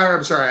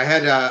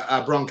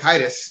had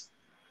bronchitis,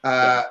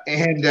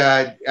 and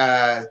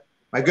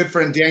my good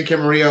friend Dan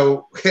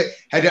Camarillo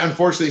had to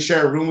unfortunately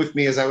share a room with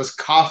me as I was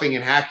coughing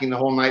and hacking the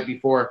whole night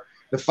before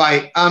the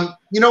fight.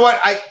 You know what?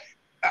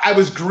 I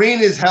was green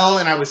as hell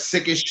and I was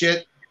sick as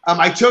shit.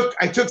 I took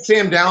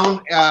Sam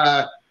down,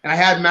 and I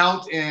had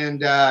Mount,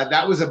 and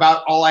that was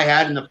about all I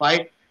had in the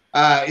fight.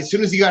 As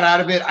soon as he got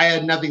out of it, I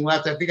had nothing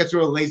left. I think I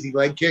threw a lazy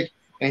leg kick,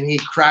 and he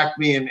cracked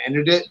me and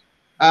ended it.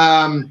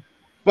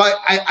 But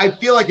I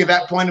feel like at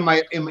that point in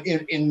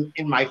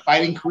my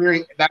fighting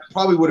career, that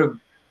probably would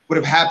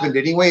have happened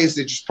anyways.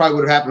 It just probably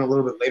would have happened a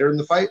little bit later in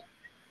the fight.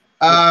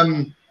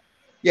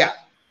 Yeah.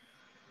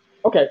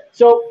 Okay,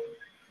 so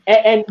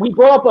and we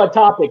brought up a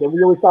topic, and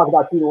we always talk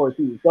about Tito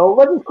Ortiz. So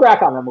let's just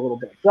crack on him a little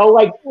bit. So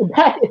like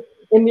back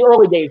in the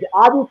early days,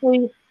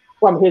 obviously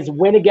from his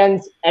win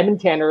against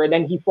Edmund Tanner, and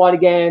then he fought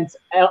against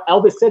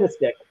Elvis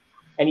Sinistic,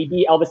 and he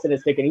beat Elvis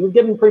Sinistic, and he was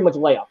given pretty much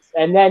layups.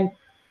 And then,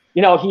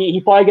 you know, he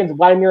fought against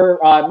Vladimir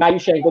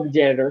Matyushenko, the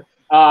janitor.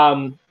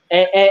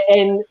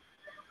 And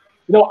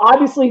you know,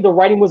 obviously the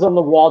writing was on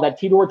the wall that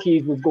Tito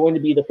Ortiz was going to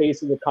be the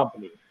face of the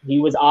company. He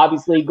was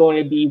obviously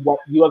going to be what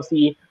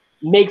UFC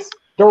makes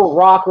The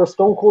Rock or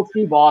Stone Cold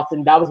Steve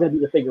Austin. That was going to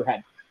be the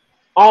figurehead.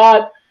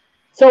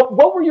 So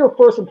what were your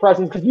first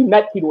impressions? Because you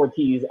met Tito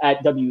Ortiz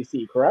at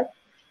WEC, correct?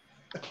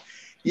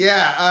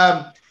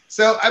 Yeah.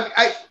 So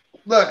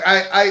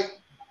I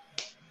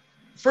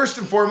first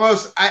and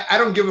foremost, I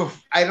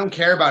don't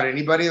care about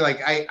anybody. Like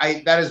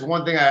that is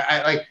one thing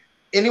I like.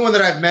 Anyone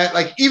that I've met,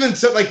 like even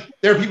so, like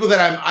there are people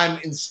that I'm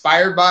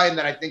inspired by and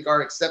that I think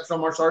are exceptional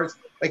martial artists.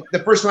 Like the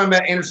first time I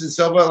met Anderson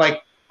Silva,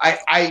 like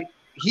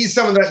he's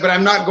someone that, but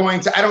I'm not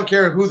going to. I don't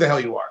care who the hell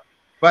you are.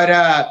 But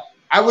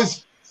I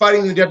was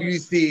fighting in the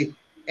WEC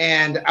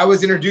and I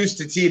was introduced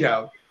to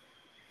Tito,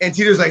 and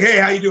Tito's like, "Hey,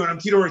 how you doing? I'm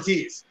Tito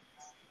Ortiz."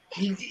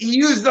 He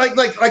used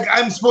like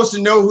I'm supposed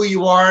to know who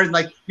you are, and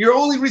like your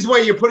only reason why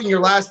you're putting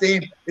your last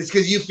name is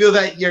because you feel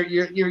that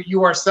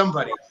you are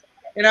somebody.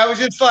 And I was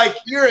just like,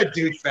 you're a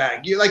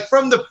douchebag. You like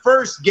from the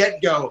first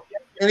get-go.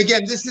 And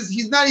again,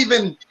 he's not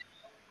even.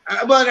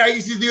 Well, I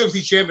used to be the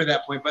UFC champion at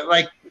that point, but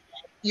like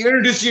you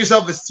introducing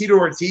yourself as Tito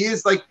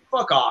Ortiz, like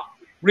fuck off,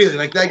 really,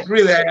 like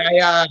really.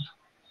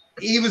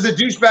 He was a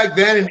douchebag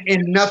then,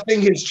 and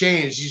nothing has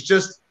changed. He's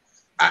just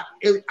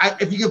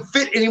if you could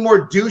fit any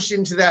more douche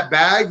into that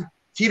bag,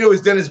 Tito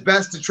has done his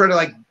best to try to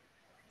like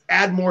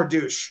add more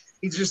douche.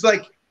 He's just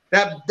like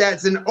that.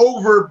 That's an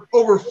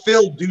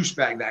overfilled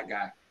douchebag. That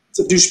guy. It's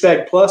a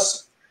douchebag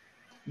plus.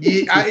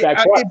 Yeah,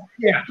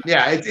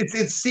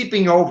 it's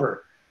seeping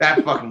over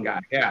that fucking guy.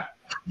 Yeah.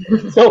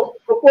 So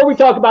before we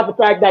talk about the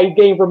fact that he's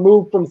getting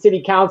removed from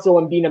city council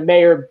and being a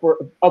mayor for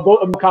a vote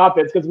of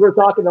confidence, because we were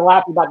talking and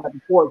laughing about that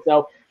before.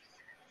 So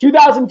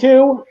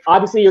 2002,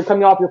 obviously you're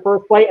coming off your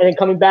first fight and then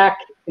coming back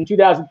in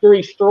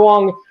 2003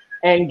 strong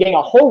and getting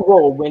a whole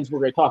roll of wins. We're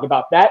going to talk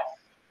about that.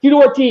 Tito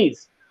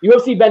Ortiz,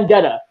 UFC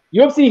Vendetta.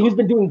 UFC who's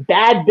been doing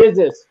bad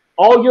business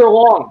all year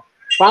long.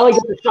 Finally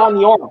gets a shot in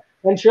the arm.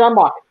 Ken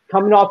Shamrock,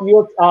 coming off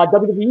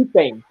WWE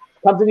fame,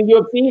 comes into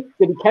UFC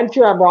to be Ken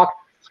Shamrock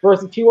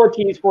versus Tito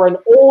Ortiz for an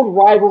old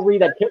rivalry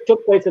that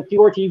took place as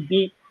Tito Ortiz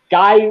beat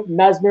Guy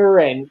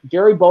Mesner and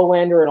Jerry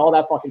Bolander and all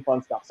that fucking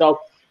fun stuff. So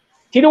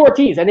Tito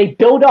Ortiz, and they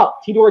build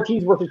up Tito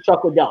Ortiz versus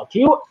Chuck Liddell.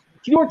 Tito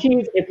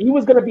Ortiz, if he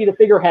was going to be the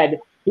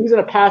figurehead, he was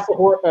going to pass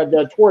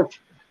the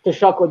torch to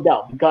Chuck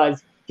Liddell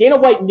because Dana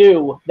White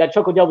knew that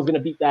Chuck Liddell was going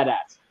to beat that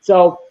ass.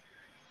 So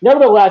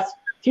nevertheless,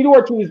 Tito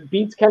Ortiz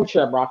beats Ken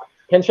Shamrock.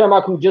 Ken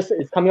Shamrock, who just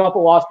is coming off a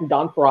loss to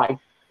Don Fry.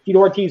 Tito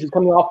Ortiz is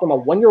coming off from a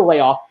one-year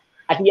layoff.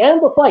 At the end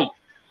of the fight,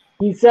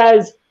 he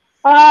says,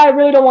 I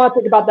really don't want to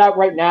think about that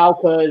right now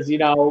because, you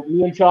know,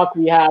 me and Chuck,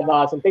 we have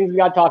some things we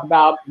got to talk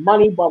about,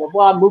 money, blah, blah,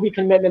 blah, movie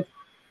commitments.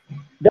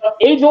 The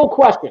age-old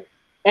question,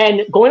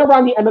 and going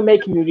around the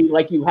MMA community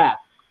like you have,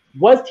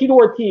 was Tito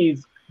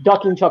Ortiz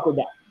ducking Chuck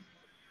Liddell?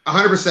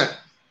 100%.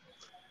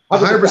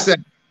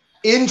 100%.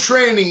 In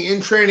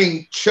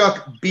training,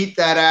 Chuck beat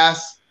that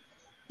ass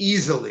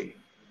easily.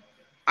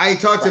 I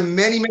talked to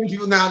many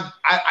people now.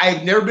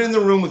 I've never been in the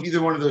room with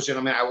either one of those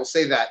gentlemen. I will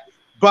say that.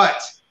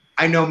 But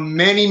I know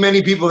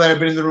many people that have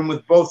been in the room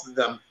with both of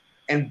them.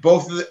 And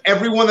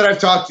everyone that I've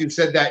talked to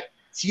said that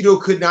Tito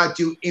could not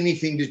do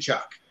anything to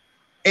Chuck.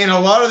 And a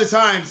lot of the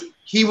times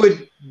he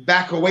would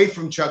back away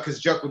from Chuck because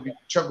Chuck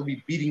would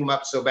be beating him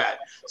up so bad.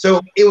 So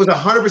it was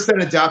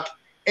 100% a duck.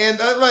 And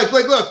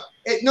look,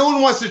 no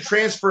one wants to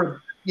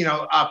transfer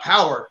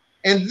power.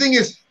 And the thing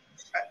is,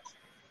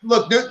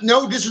 look,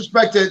 no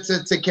disrespect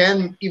to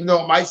Ken, even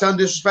though it might sound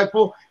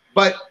disrespectful,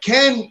 but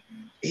Ken,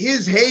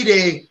 his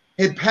heyday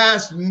had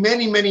passed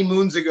many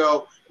moons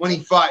ago when he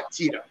fought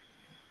Tito.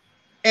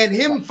 And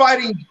him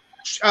fighting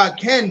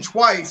Ken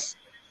twice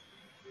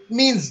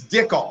means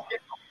dick all.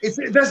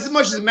 That's as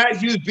much as Matt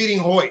Hughes beating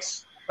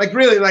Hoyce. Like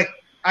really,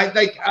 I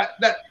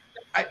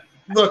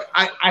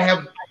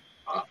have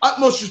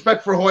utmost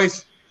respect for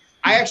Hoyce.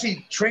 I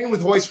actually trained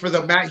with Hoyce for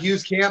the Matt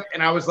Hughes camp,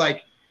 and I was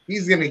like,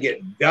 he's gonna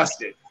get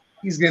dusted.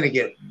 He's gonna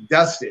get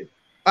dusted.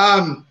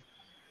 But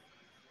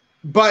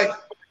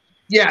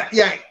yeah,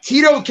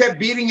 Tito kept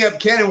beating up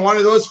Ken in one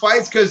of those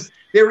fights because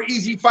they were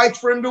easy fights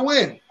for him to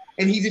win,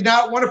 and he did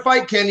not want to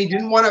fight Ken. He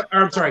didn't want to.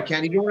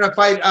 Ken. He didn't want to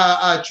fight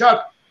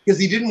Chuck because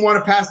he didn't want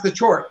to pass the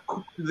torch.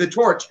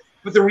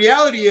 But the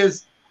reality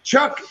is,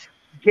 Chuck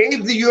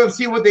gave the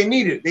UFC what they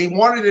needed. They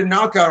wanted a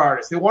knockout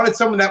artist. They wanted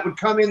someone that would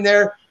come in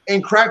there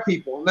and crack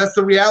people. And that's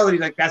the reality.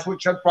 Like, that's what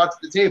Chuck brought to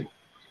the table.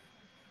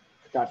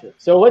 Gotcha.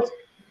 So let's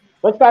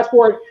fast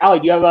forward. Ali,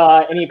 do you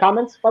have any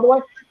comments, by the way?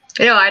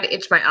 No, I'd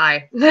itch my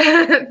eye.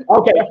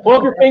 Okay, hold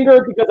up your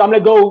finger because I'm gonna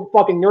go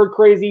fucking nerd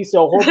crazy.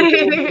 So hold your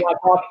finger when I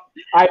talk.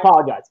 I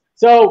apologize.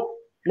 So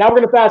now we're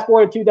gonna fast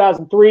forward to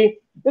 2003.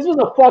 This was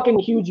a fucking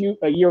huge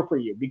year for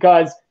you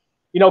because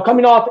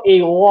coming off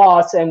a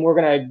loss, and we're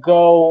gonna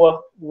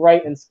go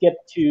right and skip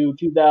to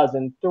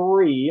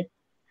 2003.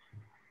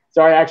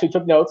 Sorry, I actually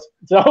took notes.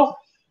 So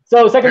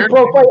second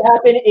pro fight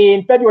happened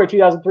in February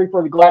 2003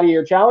 for the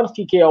Gladiator Challenge,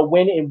 TKO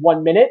win in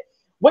 1 minute.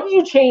 What did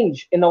you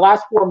change in the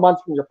last 4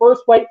 months from your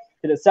first fight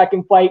to the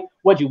second fight?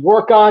 What did you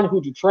work on?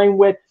 Who did you train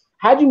with?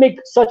 How did you make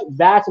such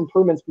vast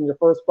improvements from your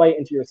first fight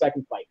into your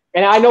second fight?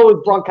 And I know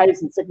with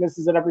bronchitis and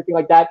sicknesses and everything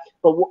like that,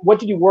 but what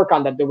did you work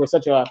on that there was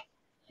such a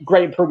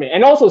great improvement?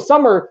 And also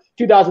summer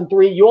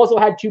 2003, you also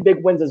had 2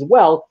 big wins as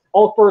well,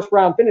 all first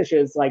round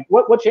finishes. Like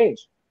what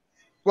changed?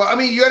 Well, I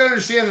mean, you got to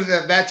understand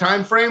that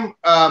time frame.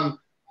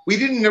 We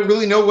didn't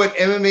really know what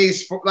MMA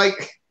is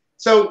like.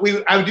 So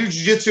I would do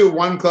jiu-jitsu at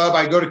one club.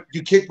 I go to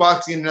do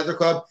kickboxing in another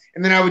club,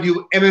 and then I would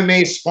do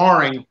MMA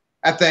sparring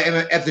at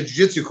the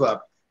jiu-jitsu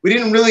club. We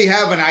didn't really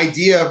have an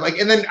idea of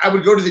and then I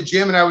would go to the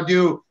gym and I would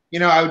do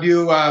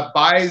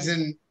buys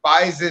and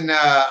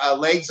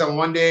legs on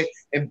one day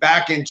and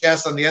back and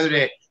chest on the other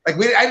day. I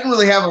didn't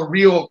really have a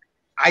real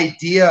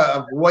idea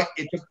of what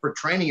it took for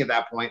training at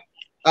that point.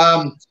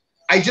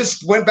 I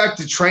just went back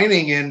to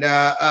training, and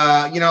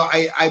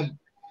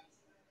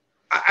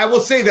I will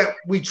say that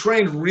we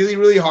trained really,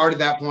 really hard at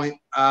that point.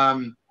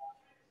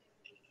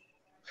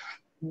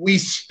 We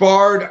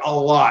sparred a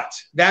lot.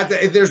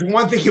 If there's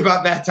one thing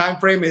about that time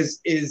frame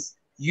is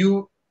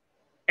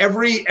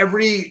every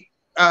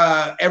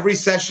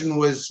session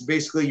was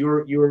basically you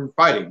were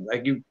fighting.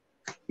 Like you'd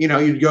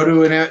go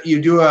to an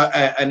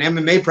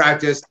MMA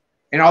practice,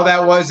 and all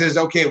that is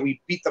okay.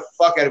 We beat the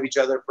fuck out of each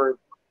other for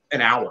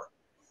an hour.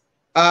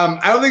 I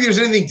don't think there's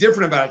anything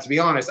different about it, to be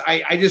honest.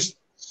 I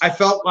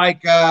felt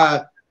like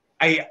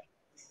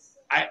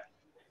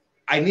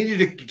I needed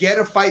to get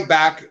a fight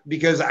back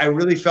because I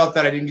really felt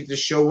that I didn't get to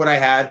show what I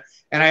had,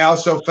 and I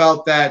also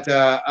felt that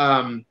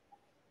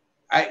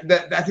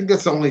I think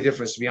that's the only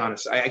difference, to be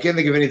honest. I can't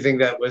think of anything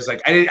that was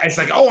like I'm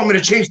going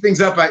to change things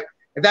up. At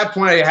that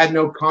point, I had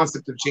no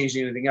concept of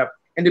changing anything up,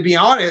 and to be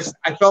honest,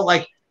 I felt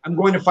like I'm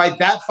going to fight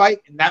that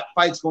fight, and that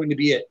fight's going to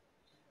be it.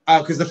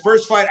 Because the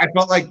first fight, I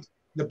felt like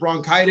the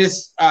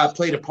bronchitis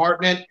played a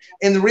part in it,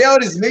 and the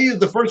reality is maybe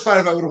the first fight,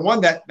 if I would have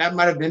won that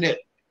might have been it.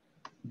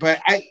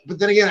 But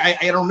then again,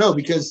 I don't know,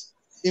 because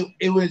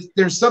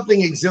there's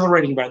something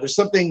exhilarating about it. There's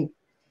something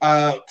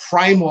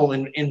primal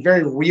and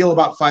very real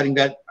about fighting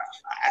that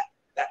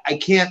I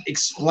can't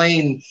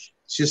explain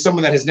to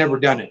someone that has never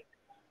done it.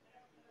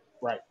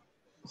 Right.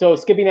 So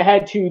skipping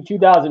ahead to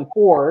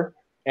 2004,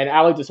 and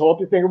Ali, just hold up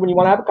your finger when you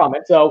want to have a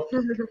comment. So,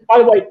 by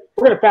the way,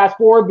 we're going to fast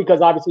forward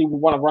because obviously we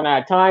want to run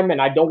out of time, and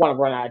I don't want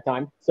to run out of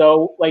time.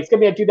 So,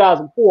 skipping ahead to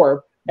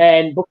 2004,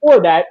 and before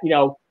that,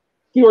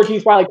 T.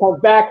 Ortiz finally comes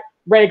back.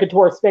 Randy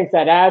Couture stinks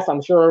that ass.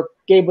 I'm sure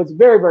Gabe was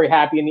very, very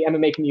happy, and the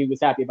MMA community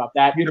was happy about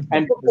that. Beautiful.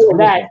 And before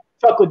that,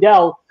 Chuck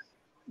Liddell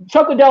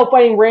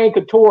fighting Randy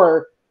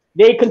Couture,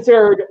 they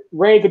considered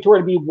Randy Couture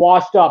to be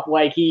washed up.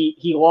 Like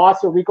he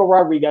lost to Rico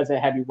Rodriguez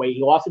at heavyweight.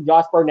 He lost to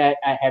Josh Barnett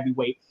at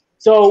heavyweight.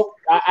 So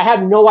I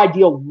have no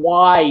idea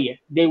why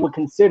they would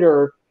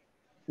consider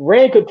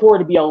Randy Couture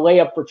to be a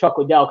layup for Chuck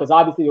Liddell, because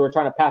obviously they were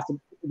trying to pass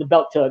the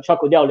belt to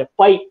Chuck Liddell to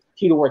fight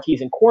Tito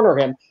Ortiz and corner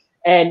him.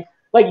 And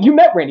you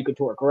met Randy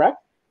Couture, correct?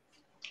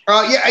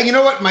 Yeah, you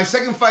know what? My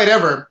second fight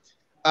ever,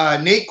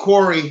 Nate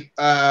Corey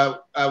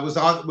was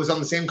on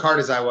the same card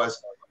as I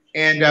was,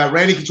 and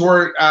Randy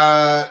Couture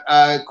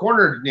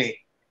cornered Nate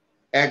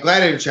at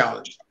Gladiator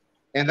Challenge,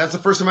 and that's the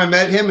first time I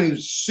met him, and he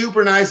was a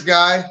super nice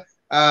guy.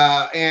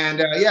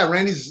 Yeah,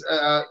 Randy's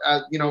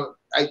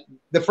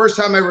the first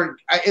time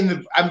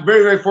I'm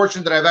very, very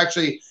fortunate that I've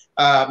actually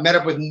met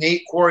up with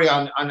Nate Corey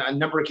on a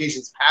number of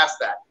occasions past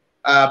that.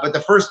 But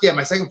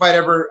my second fight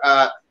ever,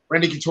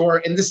 Randy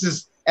Couture, and this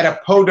is at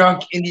a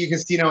podunk Indian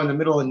casino in the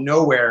middle of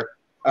nowhere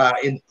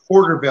in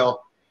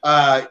Porterville.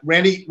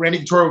 Randy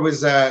Couture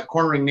was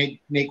cornering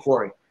Nate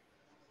Corey.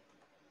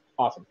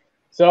 Awesome.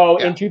 So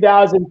in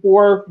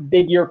 2004,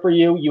 big year for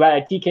you. You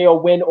had a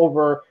TKO win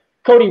over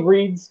Cody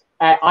Reeds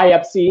at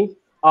IFC.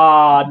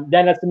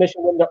 Then a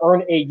submission win to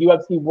earn a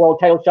UFC world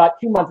title shot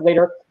 2 months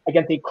later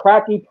against a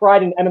cracky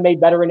Pride and MMA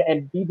veteran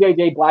and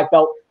BJJ black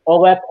belt,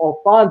 Olef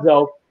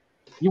Alfonso.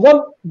 You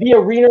won the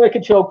Arena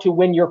Cachoke to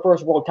win your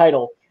first world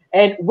title.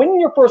 And winning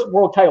your first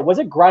world title, was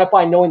it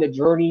gratifying knowing the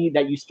journey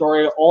that you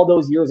started all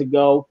those years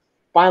ago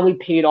finally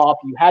paid off?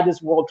 You had this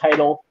world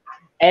title.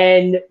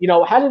 And,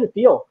 how did it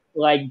feel,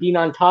 being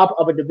on top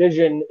of a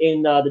division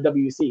in the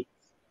WC?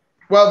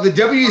 Well, the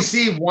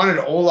WC wanted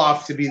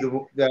Olaf to be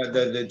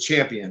the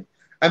champion.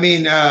 I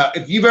mean,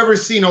 if you've ever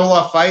seen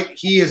Olaf fight,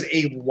 he is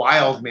a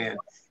wild man.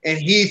 And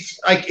he's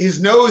his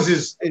nose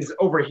is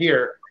over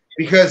here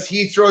because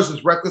he throws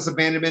with reckless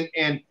abandonment.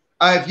 And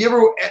if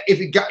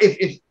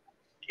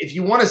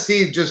you want to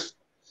see just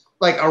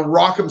a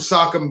rock'em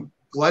sock'em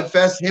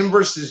bloodfest, him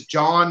versus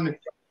John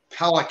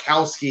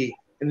Palakowski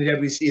in the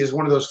WC is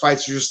one of those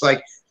fights you're just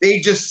like, they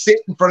just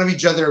sit in front of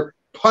each other,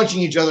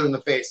 punching each other in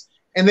the face.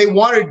 And they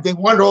wanted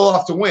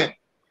Olaf to win.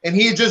 And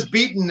he had just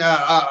beaten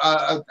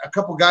a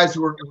couple guys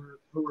who were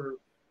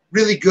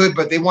really good,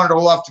 but they wanted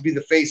Olaf to be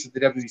the face of the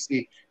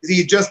WC.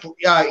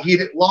 He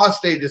had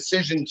lost a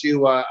decision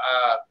to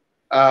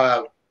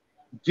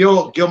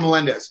Gil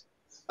Melendez,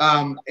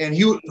 and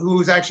who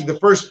was actually the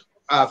first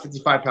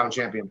 55-pound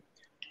champion.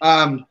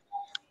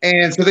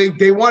 And so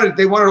they wanted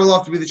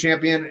Olaf to be the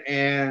champion,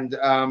 and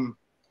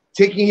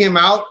taking him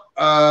out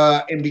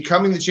and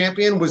becoming the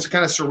champion was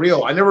kind of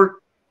surreal.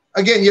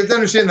 Again, you have to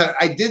understand that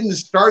I didn't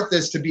start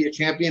this to be a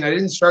champion. I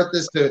didn't start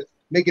this to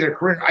make it a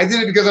career. I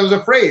did it because I was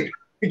afraid.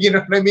 You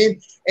know what I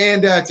mean?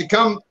 And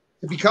to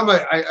become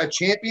a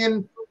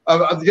champion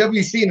of the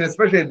WC, and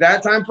especially at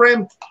that time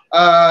frame,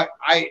 I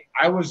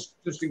was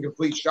just in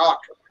complete shock.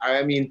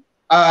 I mean,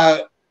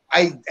 I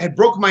had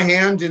broken my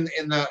hand in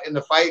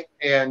the fight,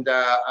 and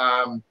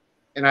I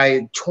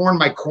had torn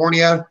my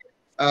cornea,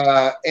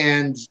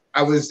 and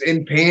I was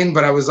in pain,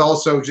 but I was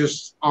also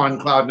just on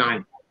cloud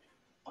 9.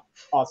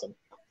 Awesome.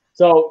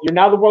 So you're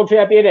now the world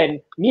champion,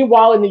 and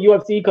meanwhile in the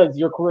UFC, because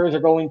your careers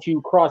are going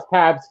to cross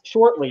paths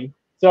shortly.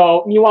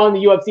 So meanwhile in the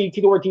UFC,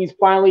 Tito Ortiz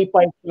finally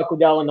fights Chuck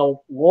Liddell in a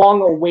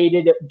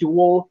long-awaited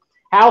duel.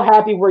 How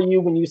happy were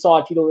you when you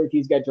saw Tito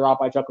Ortiz get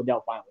dropped by Chuck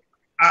Liddell finally?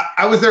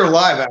 I was there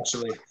live,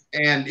 actually,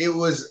 and it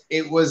was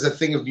a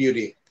thing of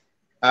beauty.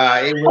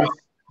 It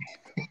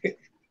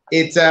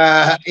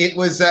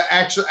was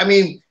actually. I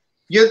mean,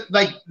 you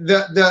like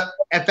the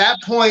at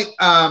that point.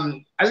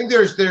 I think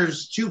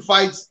there's 2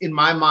 fights in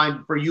my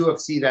mind for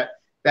UFC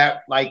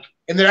that like,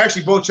 and they're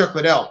actually both Chuck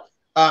Liddell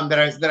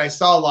that I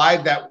saw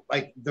live, that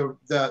like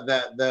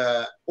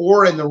the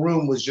aura in the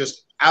room was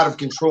just out of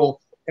control.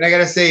 And I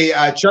gotta say,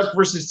 Chuck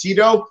versus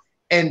Tito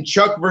and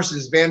Chuck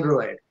versus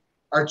Vanderlei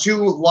are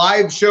 2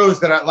 live shows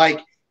that I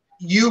like.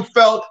 You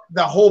felt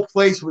the whole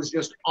place was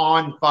just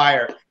on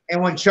fire.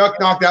 And when Chuck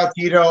knocked out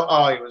Tito,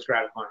 oh, it was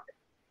gratifying.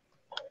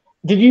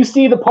 Did you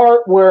see the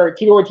part where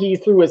Tito Ortiz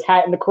threw his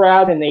hat in the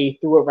crowd and they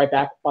threw it right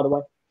back, by the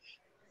way?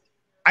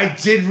 I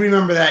did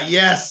remember that,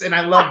 yes, and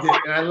I loved it.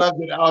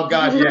 Oh,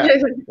 God, yeah.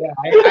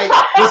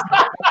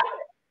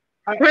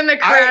 When the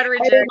crowd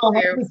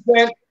rejects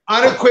you.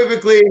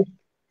 Unequivocally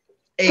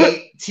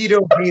a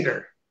Tito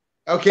hater,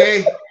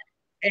 okay?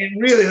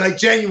 And really, like,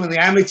 genuinely,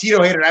 I'm a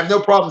Tito hater. I have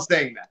no problem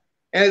saying that.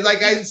 And it's like,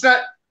 it's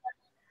not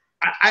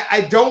 –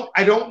 I don't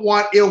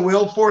want ill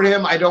will for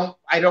him. I don't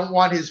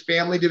want his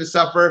family to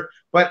suffer,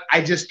 but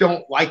I just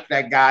don't like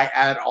that guy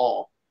at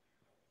all.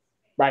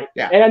 Right.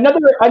 Yeah. And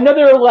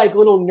another like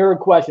little nerd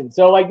question.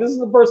 So like this is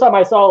the first time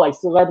I saw like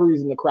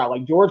celebrities in the crowd.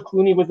 Like George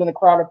Clooney was in the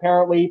crowd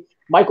apparently,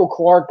 Michael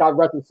Clark, God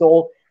rest his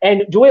soul,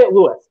 and Juliette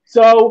Lewis.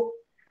 So,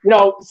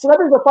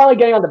 celebrities are finally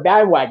getting on the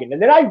bandwagon.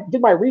 And then I did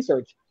my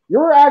research. You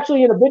were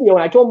actually in a video,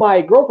 and I told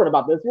my girlfriend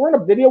about this. You were in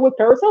a video with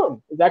Paris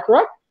Hilton. Is that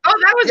correct? Oh,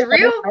 that was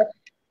real?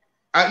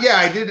 Yeah,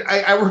 I did.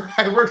 I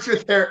worked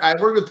with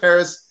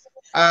Paris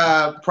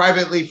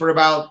privately for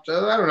about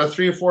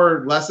 3 or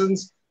 4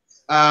 lessons.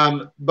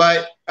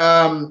 But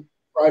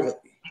privately,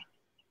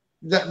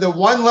 the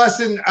one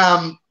lesson,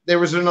 there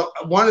was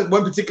one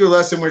particular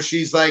lesson where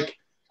she's like,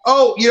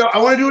 "Oh, I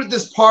want to do it at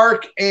this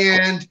park,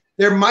 and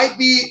there might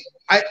be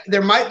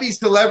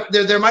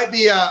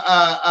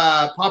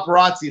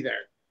paparazzi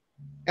there."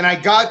 And I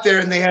got there,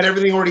 and they had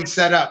everything already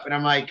set up, and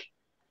I'm like,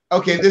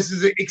 "Okay, this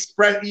is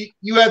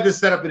you had this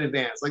set up in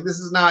advance. Like this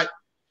is not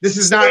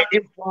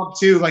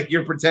impromptu like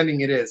you're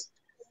pretending it is."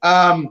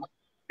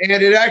 And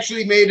it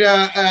actually made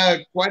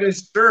quite a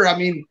stir. I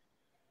mean,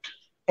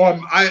 I'm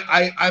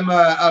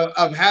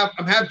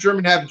half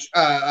German, half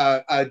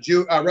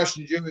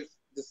Russian Jewish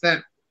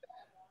descent.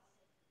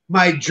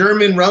 My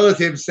German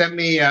relatives sent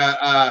me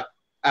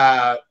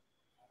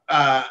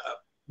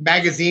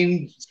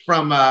magazines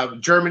from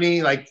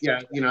Germany, like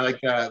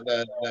like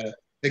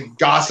the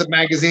gossip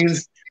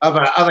magazines of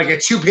like a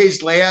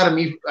 2-page layout of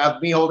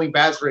me holding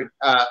pads for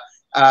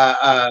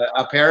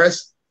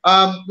Paris.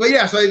 But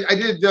yeah, so I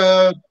did.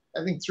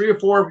 I think 3 or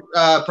 4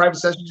 private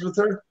sessions with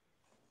her.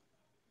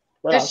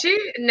 Does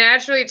she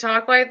naturally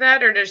talk like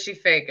that, or does she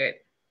fake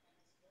it?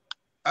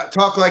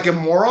 Talk like a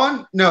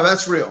moron? No,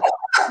 that's real.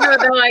 No,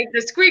 they're like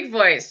the squeak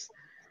voice.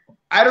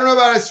 I don't know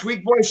about a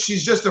squeak voice.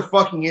 She's just a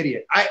fucking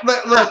idiot. Here's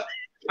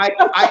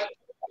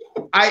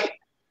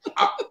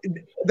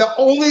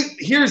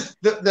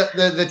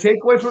the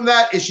takeaway from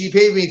that is she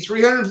paid me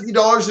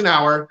 $350 an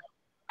hour.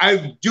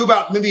 I do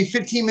about maybe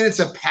 15 minutes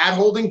of pad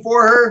holding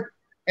for her.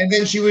 And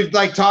then she would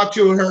like talk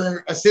to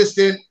her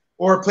assistant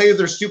or play with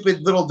her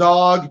stupid little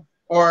dog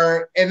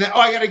and then,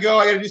 I gotta go,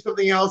 I gotta do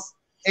something else.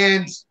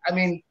 And I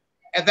mean,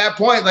 at that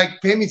point, like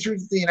pay me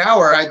 $350 an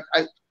hour. I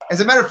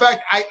as a matter of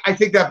fact, I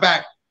take that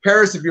back.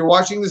 Paris, if you're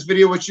watching this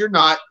video, which you're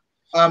not,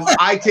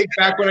 I take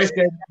back what I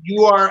said.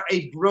 You are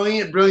a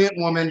brilliant, brilliant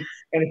woman.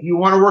 And if you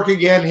want to work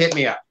again, hit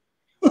me up.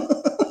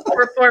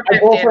 For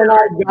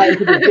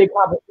 $450.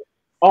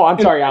 Oh, I'm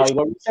sorry, Ali.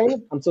 What were you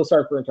saying? I'm so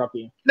sorry for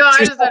interrupting you. No, I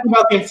She's just talking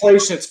about the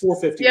inflation. It's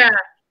 $450. Yeah,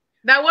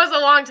 that was a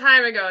long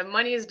time ago, and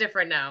money is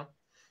different now.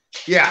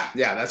 Yeah,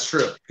 that's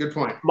true. Good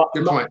point.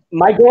 Good point.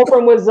 My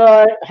girlfriend was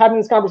having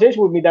this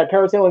conversation with me that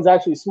Paris Hilton's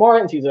actually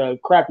smart and she's a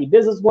crappy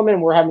businesswoman.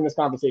 And we're having this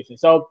conversation.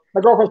 So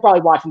my girlfriend's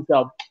probably watching.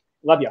 So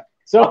love you.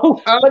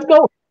 So let's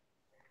go.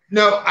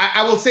 No,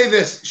 I will say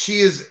this: she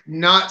is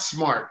not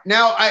smart.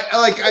 Now,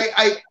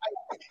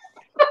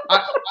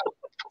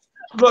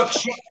 look.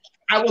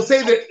 I will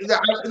say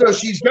that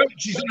she's done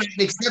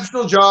an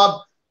exceptional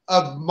job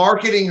of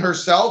marketing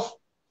herself.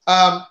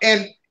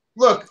 And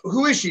look,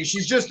 who is she?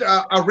 She's just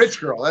a rich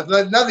girl.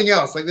 That's nothing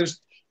else. Like there's,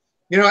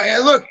 and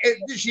look,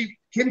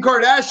 Kim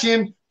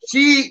Kardashian.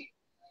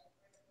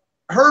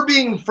 Her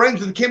being friends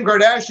with Kim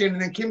Kardashian,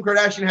 and then Kim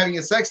Kardashian having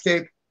a sex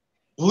tape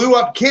blew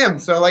up Kim.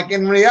 So like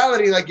in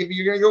reality, like if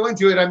you're gonna go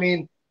into it, I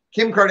mean,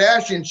 Kim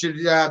Kardashian should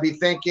be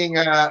thanking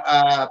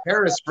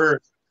Paris for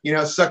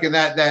sucking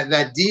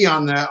that D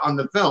on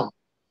the film.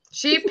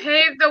 She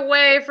paved the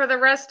way for the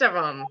rest of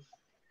them.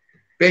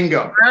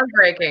 Bingo.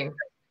 Groundbreaking.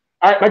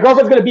 All right, my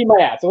girlfriend's gonna beat my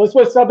ass. So let's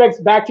switch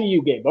subjects back to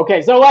you, Gabe.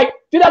 Okay, so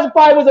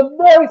 2005 was a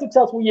very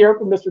successful year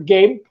for Mr.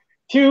 Gabe.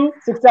 2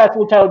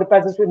 successful title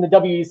defenses in the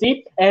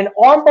WEC, and an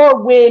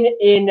armbar win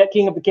in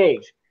King of the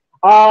Cage.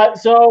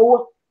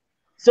 So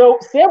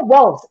Sam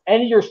Wells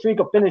ended your streak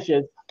of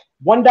finishes,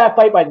 won that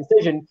fight by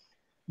decision.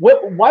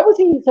 Why was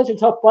he such a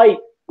tough fight?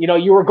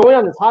 You were going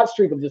on this hot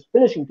streak of just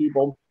finishing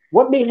people.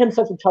 What made him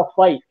such a tough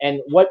fight?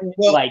 And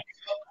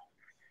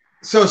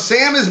So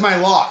Sam is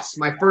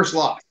my first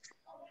loss.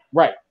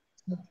 Right.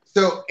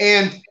 So,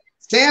 and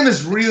Sam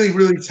is really,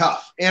 really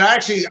tough. And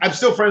I'm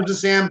still friends with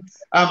Sam.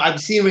 I've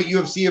seen him at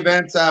UFC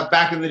events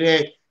back in the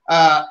day.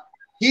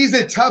 He's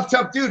a tough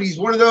dude. He's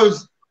one of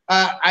those,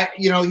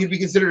 he'd be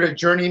considered a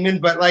journeyman,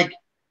 but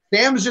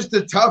Sam's just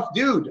a tough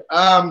dude.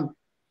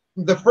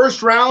 The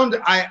first round,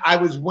 I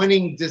was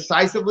winning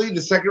decisively.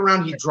 The second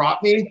round, he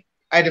dropped me.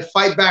 I had to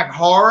fight back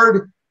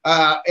hard.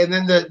 And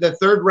then the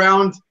third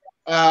round,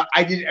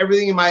 I did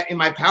everything in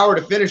my power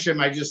to finish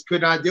him. I just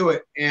could not do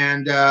it.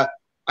 And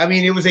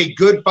it was a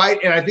good fight.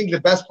 And I think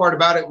the best part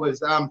about it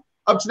was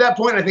up to that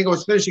point, I think I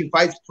was finishing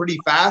fights pretty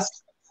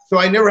fast. So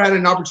I never had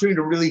an opportunity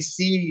to really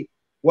see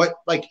what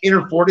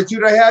inner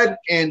fortitude I had.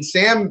 And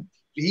Sam,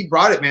 he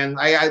brought it, man.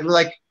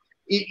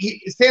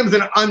 Sam's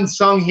an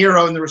unsung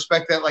hero in the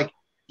respect that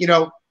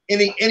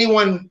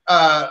anyone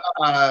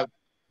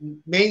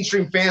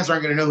mainstream fans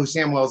aren't going to know who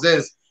Sam Wells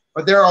is.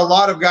 But there are a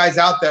lot of guys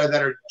out there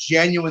that are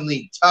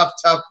genuinely tough,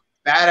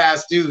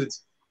 badass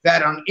dudes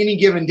that on any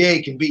given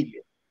day can beat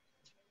you.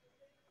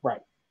 Right.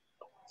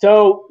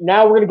 So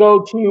now we're going to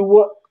go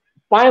to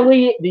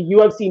finally the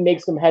UFC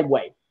makes some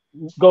headway,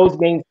 goes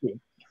mainstream.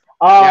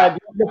 The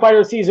Ultimate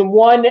Fighter Season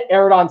 1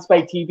 aired on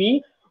Spike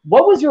TV.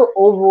 What was your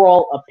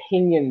overall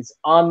opinions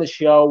on the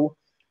show?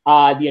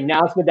 The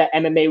announcement that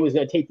MMA was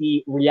going to take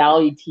the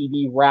reality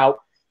TV route.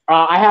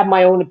 I have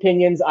my own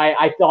opinions.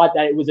 I thought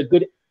that it was a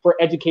good for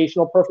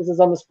educational purposes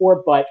on the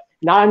sport, but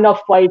not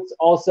enough fights.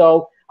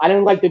 Also, I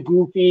didn't like the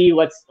goofy,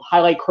 let's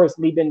highlight Chris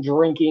Lieben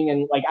drinking,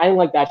 and I didn't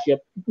like that shit.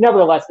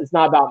 Nevertheless, it's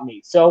not about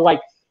me. So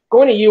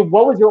going to you,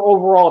 what was your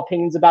overall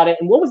opinions about it,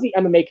 and what was the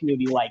MMA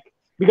community like?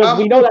 Because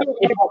we know that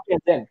it all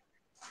fits in.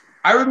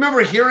 I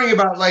remember hearing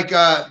about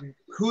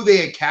who they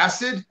had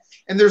casted,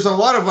 and there's a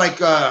lot of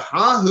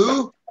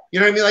who?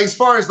 You know what I mean? As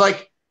far as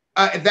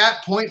at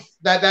that point,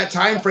 that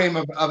time frame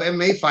of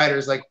MMA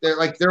fighters, there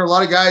are a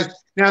lot of guys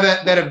now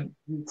that have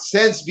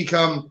since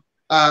become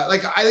I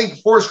think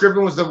Forrest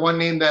Griffin was the one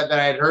name that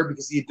I had heard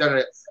because he had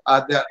done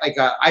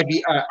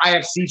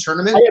IFC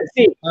tournament.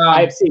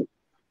 IFC.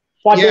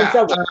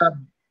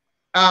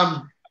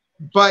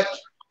 But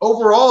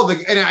overall,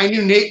 and I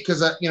knew Nate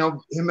because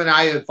him and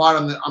I had fought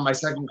on my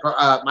second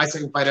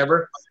fight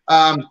ever.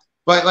 But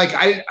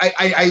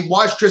I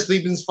watched Chris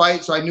Lieben's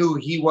fight, so I knew who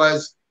he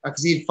was.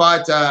 Because he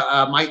fought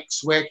Mike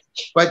Swick,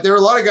 but there were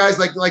a lot of guys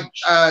like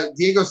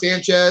Diego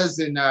Sanchez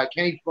and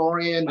Kenny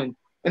Florian,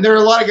 and there are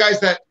a lot of guys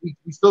that we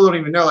still don't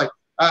even know.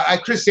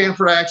 Chris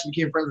Sanford, I actually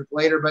became friends with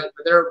later, but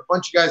there are a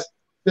bunch of guys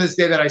to this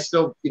day that I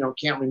still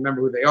can't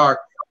remember who they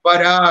are.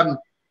 But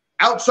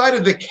outside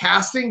of the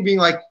casting,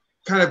 being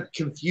kind of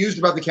confused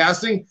about the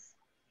casting,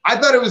 I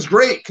thought it was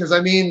great because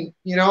the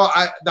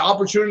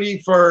opportunity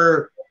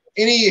for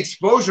any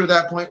exposure at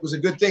that point was a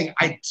good thing.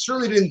 I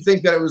certainly didn't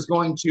think that it was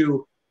going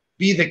to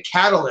be the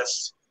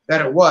catalyst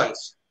that it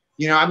was.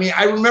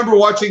 I remember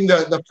watching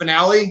the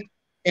finale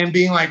and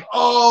being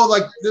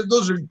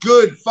those are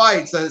good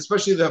fights,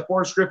 especially the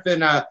Forrest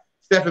Griffin,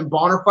 Stephan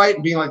Bonner fight,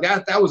 and being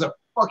that was a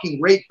fucking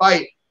great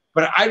fight,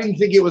 but I didn't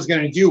think it was going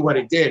to do what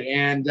it did.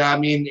 And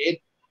it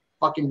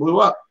fucking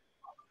blew up.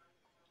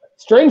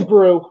 Strange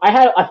Brew, I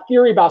had a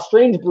theory about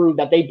Strange Brew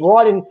that they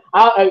brought in.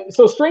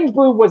 So Strange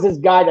Brew was this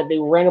guy that they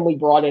randomly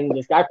brought in,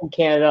 this guy from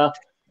Canada.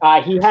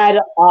 He had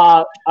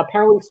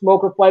apparently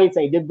smoker fights,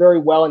 and he did very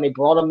well, and they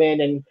brought him in,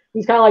 and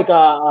he's kind of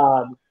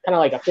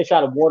like a fish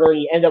out of water.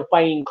 He ended up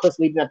fighting Chris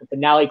Lieben at the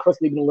finale.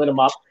 Chris Lieben lit him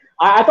up.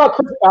 I thought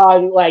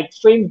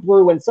Strange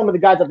Brew and some of the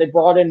guys that they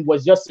brought in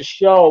was just to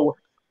show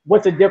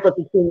what's the difference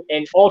between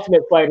an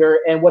Ultimate Fighter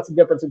and what's the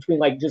difference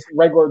between just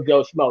regular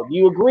Joe Schmo. Do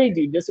you agree?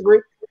 Do you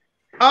disagree?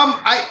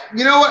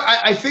 You know what?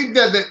 I think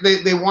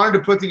that they wanted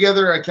to put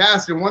together a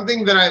cast, and one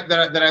thing that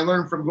I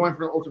learned from going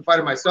from Ultimate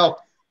Fighter myself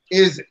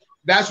is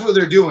that's what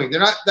they're doing. They're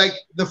not like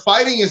the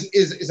fighting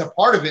is a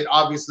part of it,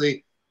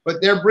 obviously,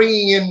 but they're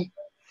bringing in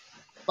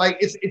like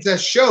it's a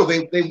show.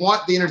 They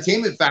want the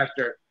entertainment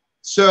factor.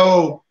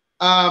 So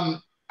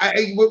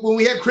when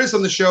we had Chris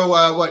on the show,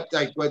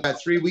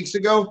 3 weeks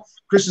ago,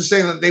 Chris was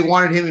saying that they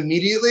wanted him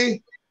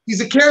immediately. He's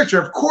a character.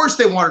 Of course,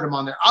 they wanted him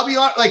on there. I'll be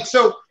honest, like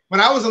so. When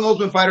I was on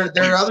Ultimate Fighter,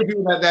 there are other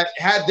people that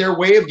had their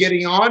way of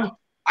getting on.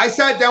 I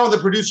sat down with the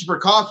producer for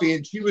coffee,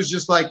 and she was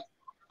just like,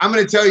 "I'm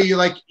going to tell you,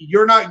 like,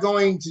 you're not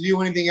going to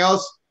do anything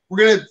else.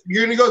 You're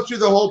gonna go through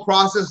the whole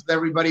process with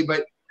everybody,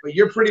 but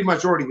you're pretty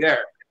much already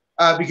there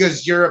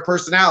because you're a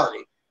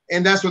personality,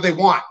 and that's what they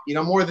want. You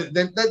know, more than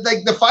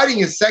like the fighting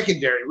is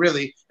secondary,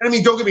 really. And I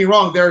mean, don't get me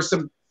wrong, there are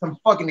some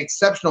fucking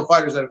exceptional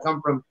fighters that have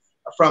come from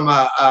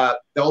the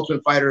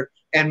Ultimate Fighter.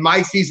 And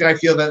my season, I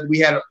feel that we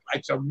had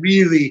like a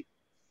really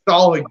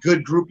solid,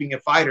 good grouping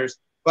of fighters,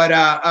 but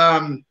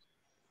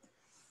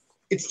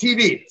it's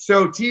TV.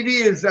 So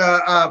TV is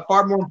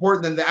far more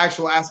important than the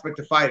actual aspect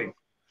of fighting.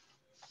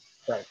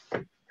 Right.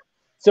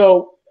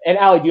 So, and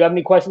Allie, do you have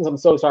any questions? I'm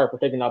so sorry for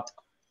taking up.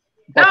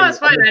 No, it's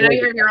fine. I know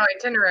you're in your own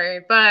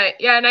itinerary,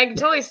 but yeah, and I can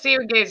totally see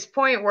Gabe's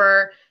point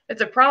where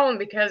it's a problem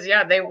because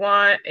yeah, they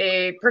want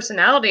a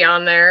personality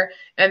on there,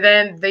 and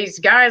then these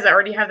guys that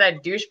already have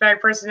that douchebag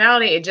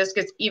personality, it just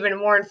gets even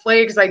more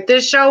inflated. Because like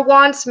this show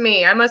wants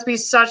me, I must be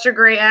such a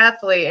great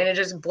athlete, and it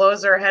just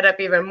blows their head up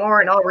even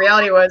more. And all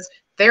reality was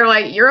they're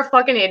like, you're a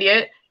fucking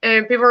idiot,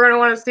 and people are gonna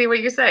want to see what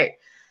you say.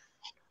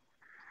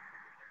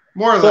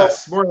 More or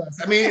less.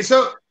 I mean,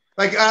 so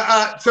like,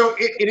 an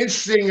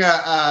interesting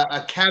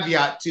a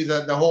caveat to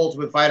the whole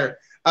Ultimate Fighter.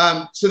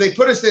 So they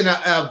put us in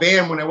a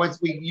van when I went.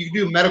 You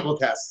do medical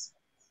tests,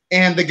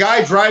 and the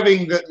guy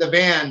driving the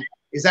van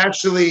is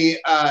actually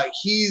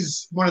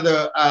he's one of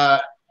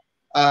the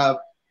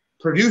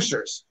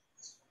producers,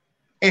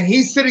 and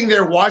he's sitting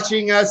there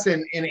watching us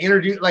and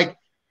introduce like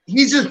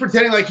he's just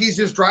pretending like he's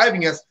just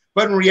driving us,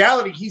 but in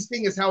reality, he's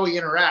seeing us how we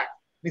interact.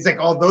 He's like,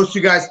 oh, those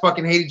two guys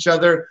fucking hate each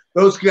other.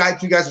 Those two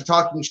guys are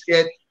talking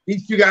shit.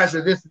 These two guys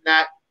are this and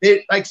that.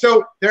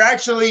 They're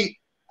actually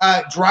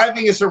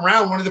driving us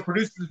around. One of the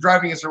producers is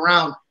driving us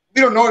around.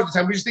 We don't know it at the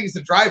time. We just think it's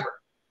the driver,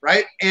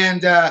 right?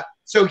 And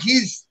so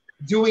he's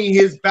doing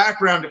his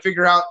background to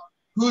figure out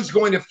who's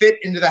going to fit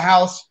into the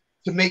house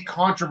to make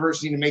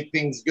controversy, to make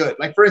things good.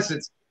 Like, for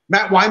instance,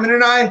 Matt Wyman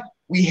and I,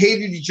 we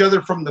hated each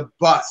other from the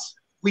bus.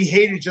 We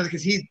hated each other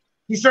because he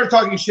started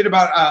talking shit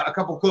about a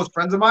couple of close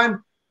friends of mine,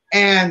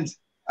 and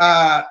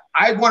I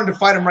wanted to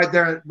fight him right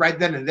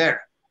then and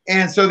there.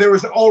 And so there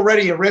was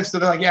already a rift. So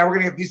they're like, yeah, we're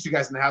going to get these two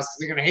guys in the house because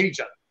they're going to hate each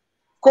other.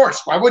 Of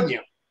course. Why wouldn't you?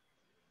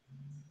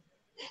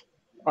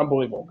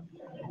 Unbelievable.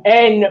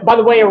 And by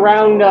the way,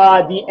 around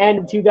the end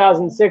of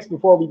 2006,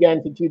 before we get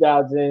into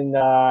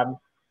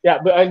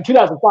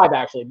 2005,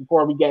 actually,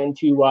 before we get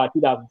into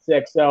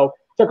 2006. So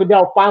Chuck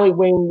Liddell finally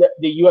win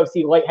the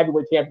UFC light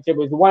heavyweight championship. It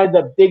was one of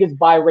the biggest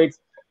buy rates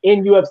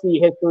in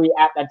UFC history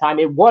at that time.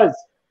 It was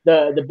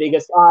the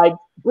biggest.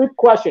 Brief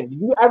question: did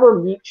you ever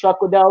meet Chuck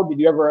Liddell? Did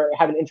you ever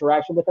have an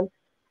interaction with him?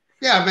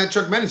 Yeah, I've met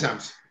Chuck many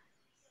times.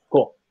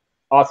 Cool,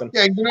 awesome.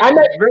 Yeah, you know, I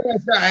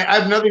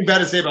have nothing bad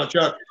to say about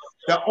Chuck.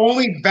 The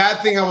only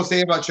bad thing I will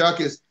say about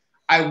Chuck is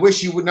I wish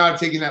he would not have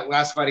taken that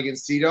last fight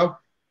against Tito.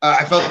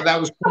 I felt that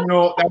was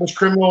criminal. That was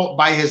criminal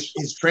by his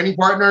training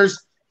partners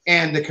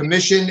and the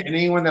commission and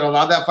anyone that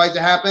allowed that fight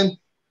to happen.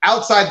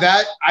 Outside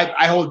that,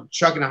 I hold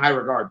Chuck in a high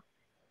regard.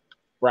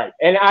 Right,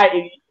 and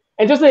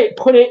just to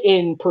put it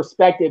in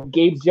perspective,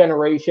 Gabe's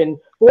generation,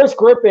 Forrest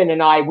Griffin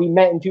and we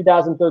met in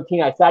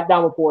 2013. I sat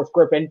down with Forrest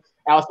Griffin.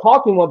 I was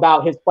talking to him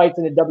about his fights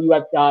in the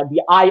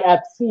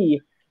IFC,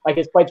 like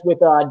his fights with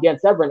Dan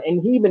Severn, and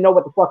he didn't even know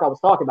what the fuck I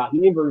was talking about. He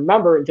didn't even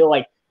remember until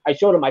like I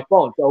showed him my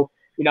phone. So,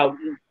 you know,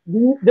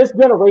 this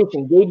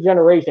generation, Gabe's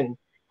generation,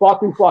 fought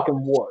through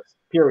fucking wars,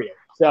 period.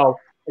 So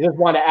I just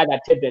wanted to add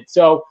that tidbit.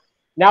 So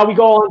now we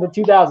go on to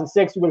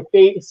 2006. We would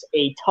face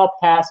a tough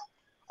task.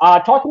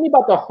 Talk to me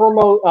about the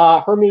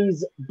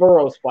Hermes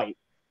Burroughs fight.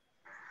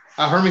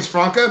 Hermes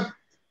Franca?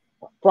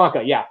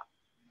 Franca, yeah.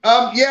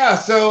 Yeah,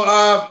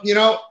 so, you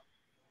know,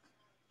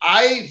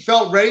 I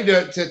felt ready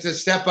to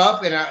step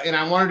up, and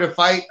I wanted to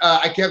fight.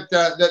 I kept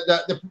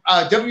the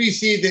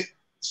WBC.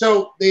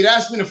 So they'd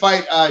asked me to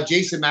fight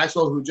Jason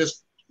Maxwell, who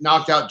just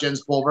knocked out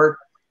Jens Pulver,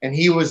 and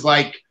he was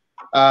like,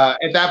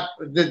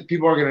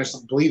 people are going to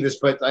believe this,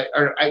 but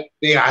I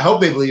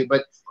hope they believe it.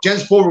 But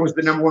Jens Pulver was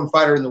the #1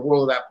 fighter in the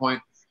world at that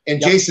point, and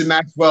yep. Jason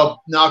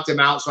Maxwell knocked him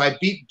out. So I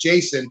beat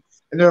Jason,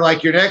 and they're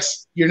like, your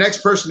next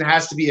person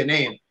has to be a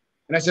name,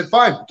 and I said,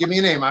 fine, give me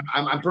a name.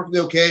 I'm perfectly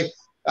okay.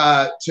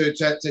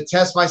 To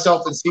test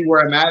myself and see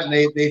where I'm at, and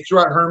they threw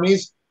out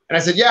Hermes, and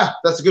I said, yeah,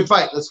 that's a good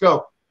fight. Let's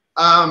go.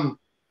 I'd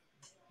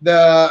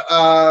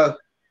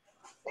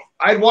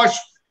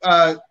watched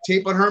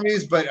tape on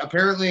Hermes, but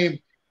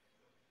apparently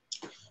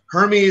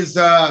Hermes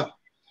at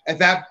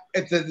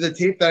the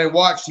tape that I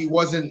watched, he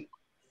wasn't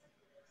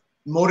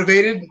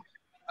motivated,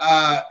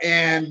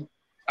 and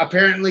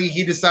apparently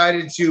he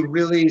decided to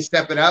really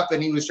step it up,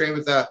 and he was trained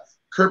with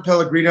Kurt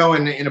Pellegrino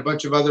and a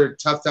bunch of other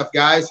tough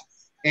guys.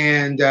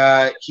 And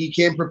he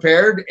came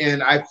prepared,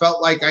 and I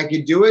felt like I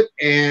could do it,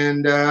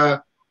 and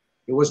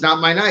it was not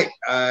my night.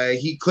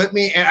 He clipped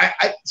me, and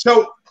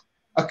so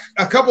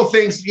a couple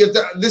things.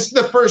 This is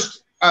the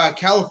first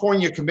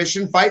California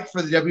commission fight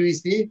for the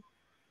WEC,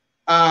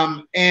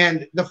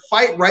 and the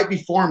fight right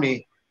before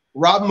me,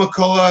 Rob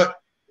McCullough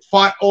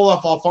fought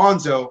Olaf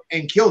Alfonso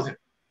and killed him.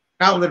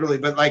 Not literally,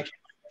 but like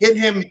hit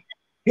him,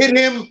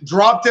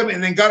 dropped him,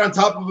 and then got on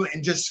top of him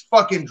and just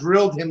fucking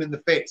drilled him in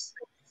the face.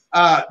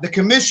 The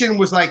commission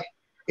was like,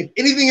 if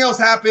anything else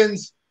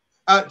happens,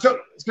 so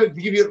to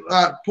give you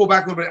pull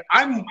back a little bit,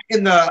 I'm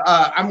in the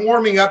I'm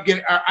warming up,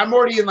 I'm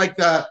already in like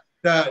the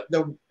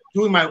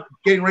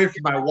getting ready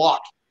for my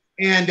walk,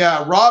 and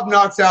Rob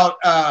knocks out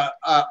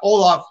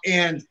Olaf,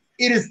 and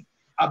it is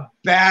a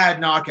bad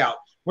knockout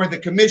where the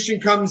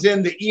commission comes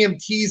in, the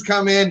EMTs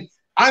come in.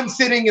 I'm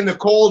sitting in the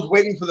cold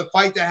waiting for the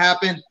fight to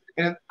happen,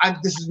 and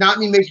this is not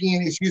me making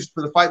any excuse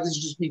for the fight. This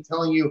is just me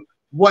telling you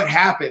what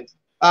happened.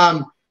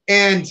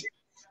 And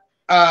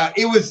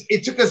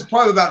it took us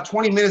probably about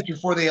 20 minutes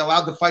before they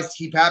allowed the fights to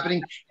keep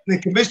happening. And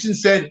the commission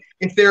said,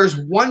 if there's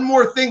one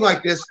more thing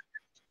like this,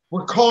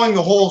 we're calling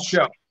the whole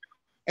show.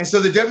 And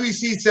so the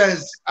WC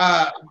says,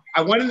 I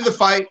went into the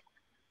fight.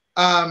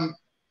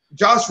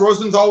 Josh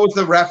Rosenthal was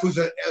the ref, who's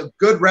a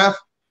good ref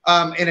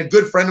and a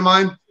good friend of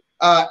mine.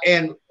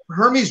 And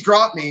Hermes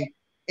dropped me,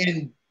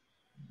 and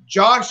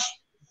Josh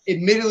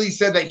admittedly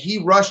said that he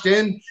rushed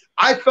in.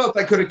 I felt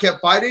I could have kept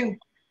fighting.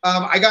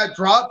 I got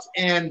dropped,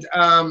 and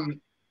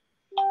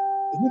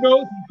who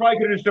knows? He probably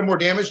could have just done more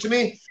damage to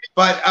me.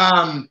 But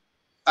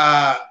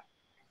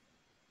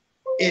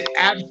it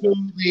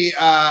absolutely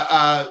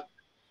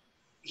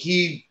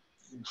he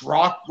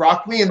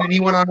rocked me, and then he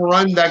went on a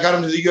run that got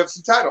him to the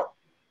UFC title.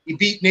 He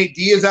beat Nate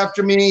Diaz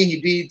after me.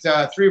 He beat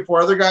 3 or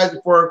 4 other guys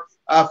before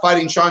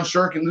fighting Sean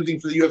Shirk and losing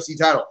for the UFC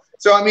title.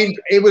 So, I mean,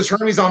 it was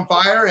Hermes on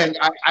fire, and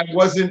I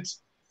wasn't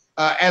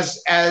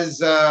as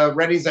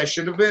ready as I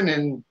should have been,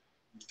 and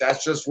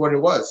that's just what it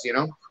was, you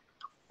know.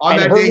 On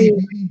that day,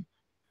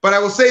 but I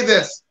will say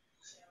this.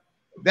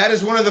 That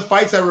is one of the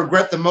fights I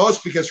regret the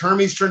most, because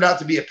Hermes turned out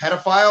to be a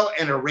pedophile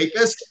and a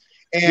rapist.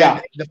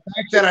 And the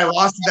fact that I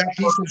lost to that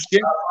piece of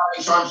shit,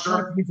 Sean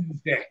Shirk, to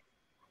this day.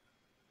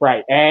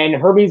 Right. And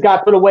Hermes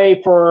got put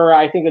away for,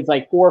 I think it's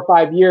like 4 or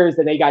 5 years,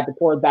 and they got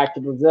deported back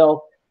to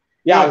Brazil.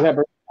 Yeah. I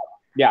remember.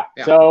 Yeah.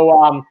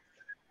 So,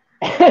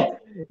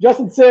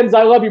 Justin Sims,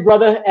 I love you,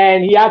 brother.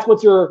 And he asked,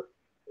 what's your,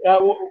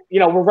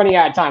 we're running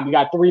out of time. We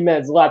got 3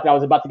 minutes left. I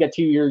was about to get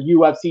to your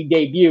UFC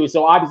debut.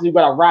 So obviously we've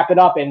got to wrap it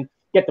up and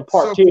get to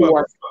part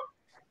 2.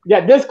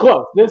 This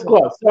close.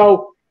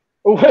 So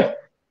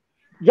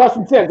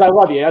Justin Sims, I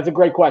love you. That's a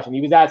great question. He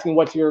was asking,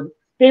 what's your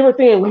favorite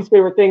thing and least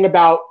favorite thing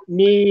about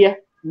me,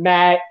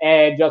 Matt,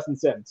 and Justin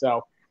Sims?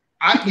 So,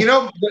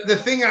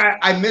 the thing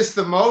I miss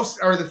the most,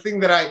 or the thing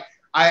that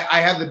I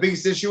have the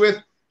biggest issue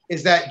with,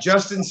 is that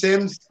Justin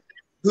Sims,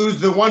 who's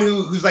the one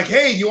who's like,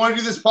 hey, do you want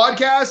to do this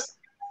podcast?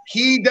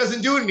 He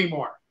doesn't do it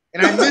anymore.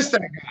 And I miss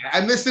that guy.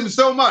 I miss him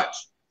so much.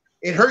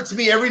 It hurts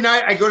me every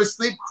night. I go to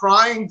sleep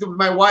crying to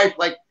my wife,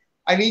 like,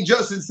 I need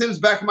Justin Sims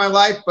back in my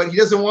life, but he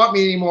doesn't want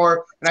me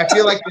anymore. And I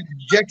feel like the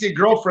dejected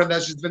girlfriend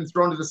that's just been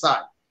thrown to the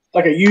side.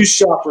 Like a used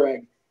shop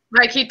rag.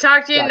 Like he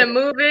talked you into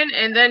moving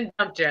and then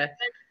dumped you.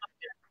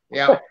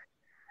 Yeah.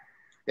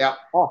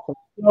 Awesome.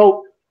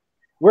 So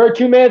we're at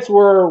 2 minutes.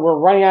 We're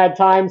running out of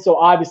time. So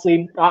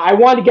obviously, I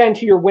wanted to get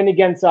into your win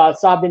against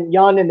Sabin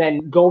Yun, and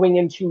then going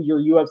into your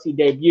UFC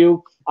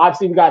debut.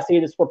 Obviously, we got to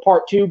say this for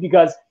part 2,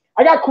 because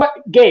I got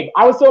Gabe.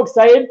 I was so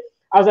excited.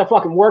 I was at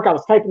fucking work. I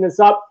was typing this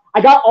up. I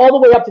got all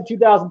the way up to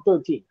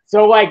 2013.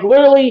 So, like,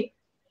 literally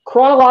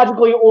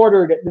chronologically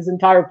ordered this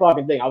entire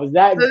fucking thing. I was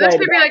that excited. So this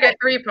could be like a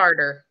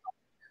 3-parter.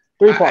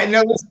 3-part. I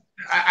know.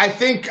 I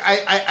think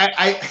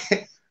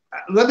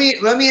let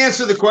me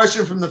answer the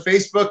question from the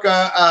Facebook.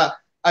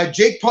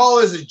 Jake Paul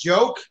is a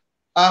joke.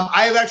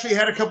 I have actually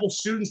had a couple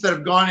students that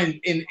have gone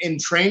and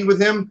trained with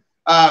him,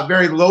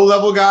 very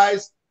low-level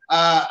guys.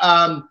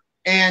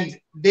 And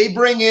they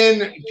bring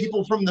in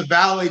people from the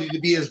Valley to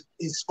be his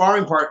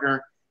sparring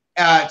partner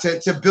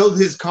to build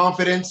his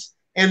confidence.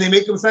 And they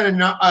make him sign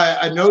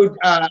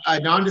a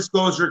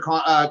non-disclosure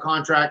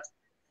contract.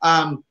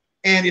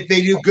 And if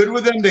they do good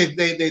with them,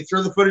 they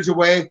throw the footage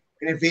away.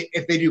 And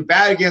if they do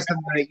bad against them,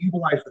 they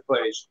utilize the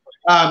footage.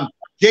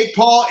 Jake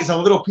Paul is a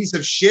little piece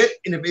of shit,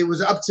 and if it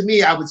was up to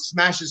me, I would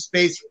smash his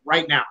face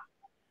right now.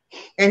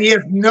 And he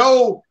has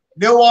no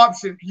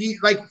option. He,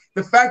 like,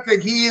 the fact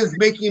that he is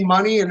making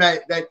money, and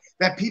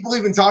that people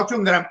even talk to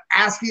him, that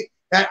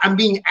I'm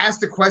being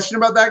asked a question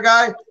about that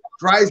guy,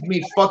 drives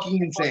me fucking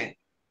insane.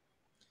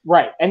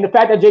 Right. And the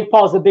fact that Jake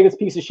Paul is the biggest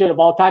piece of shit of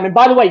all time. And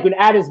by the way, you can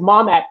add his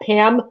mom at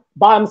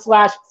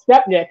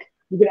Pam/Stepnick.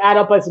 You can add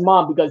up as his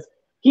mom, because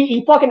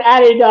he fucking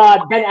added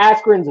Ben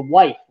Askren's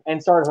wife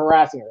and started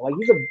harassing her. Like,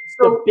 he's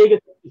the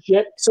biggest piece of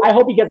shit. I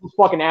hope he gets his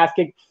fucking ass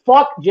kicked.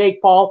 Fuck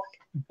Jake Paul.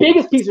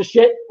 Biggest piece of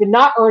shit. Did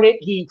not earn it.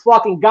 He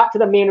fucking got to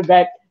the main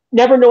event,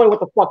 never knowing what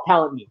the fuck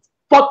talent means.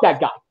 Fuck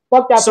that guy.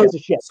 Fuck that piece of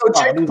shit. So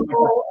Jake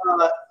Paul,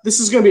 this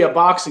is going to be a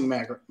boxing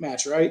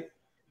match, right?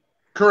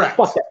 Correct.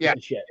 Fuck that piece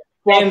of shit.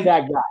 Fuck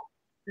that guy.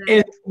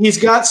 And he's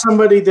got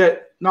somebody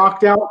that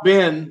knocked out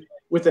Ben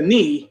with a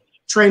knee,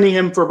 training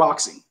him for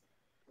boxing.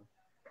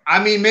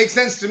 I mean, makes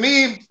sense to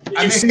me.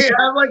 I mean,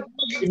 I'm like,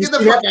 get the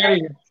fuck out of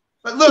here.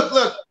 But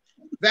look,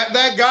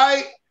 that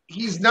guy,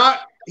 he's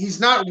not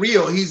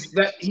real. He's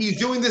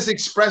doing this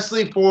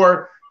expressly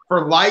for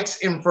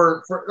likes and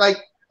for like.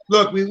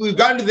 Look, we've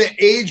gotten to the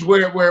age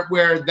where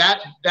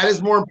that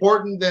is more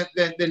important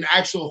than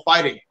actual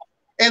fighting.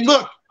 And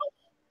look,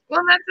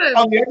 well, that's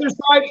on the other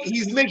side,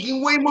 he's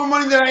making way more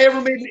money than I ever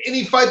made in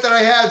any fight that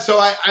I had. So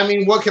I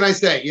mean, what can I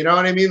say? You know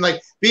what I mean?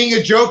 Like being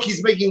a joke,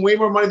 he's making way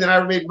more money than I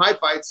ever made in my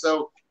fight.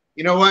 So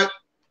you know what?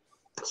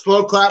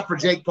 Slow clap for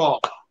Jake Paul.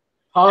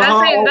 That's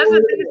the thing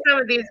with some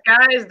of these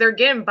guys, they're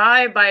getting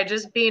by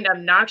just being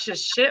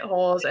obnoxious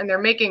shitholes, and they're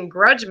making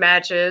grudge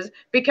matches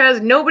because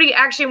nobody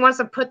actually wants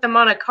to put them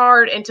on a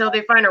card until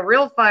they find a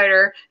real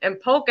fighter and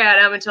poke at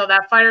them until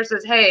that fighter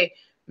says, hey,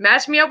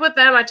 match me up with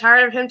them. I'm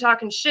tired of him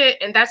talking shit,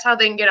 and that's how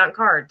they can get on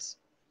cards.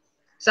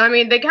 So, I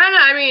mean,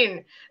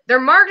 they're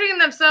marketing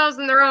themselves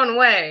in their own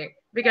way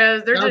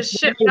because they're just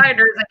shit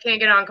fighters that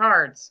can't get on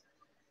cards.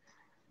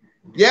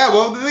 Yeah,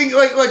 well, the thing,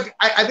 like,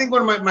 I think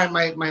one of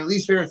my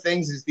least favorite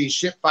things is these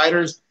shit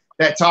fighters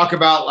that talk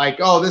about like,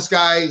 oh, this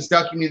guy's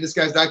ducking me, this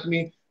guy's ducking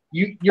me.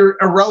 You're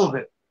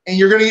irrelevant, and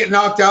you're gonna get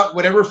knocked out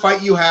whatever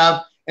fight you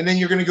have, and then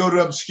you're gonna go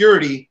to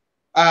obscurity.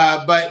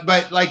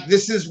 But like,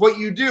 this is what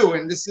you do,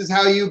 and this is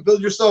how you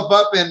build yourself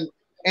up.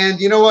 And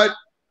you know what?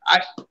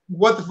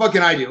 What the fuck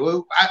can I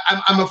do?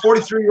 I'm a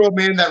 43-year-old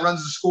man that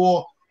runs a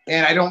school,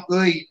 and I don't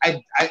really,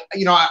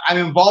 I'm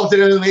involved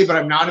in it anyway, but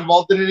I'm not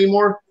involved in it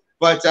anymore.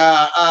 But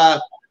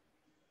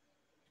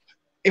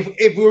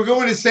if we were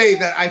going to say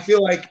that, I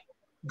feel like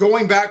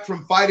going back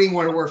from fighting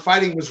where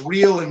fighting was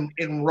real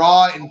and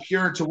raw and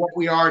pure to what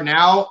we are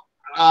now,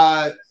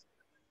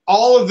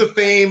 all of the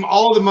fame,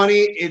 all of the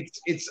money,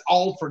 it's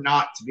all for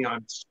naught, to be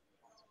honest.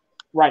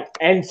 Right.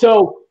 And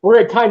so we're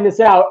going to time this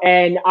out,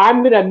 and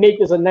I'm going to make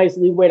this a nice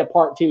leeway to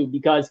part two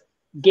because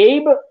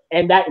Gabe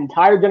and that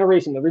entire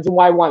generation, the reason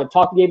why I want to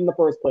talk to Gabe in the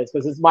first place,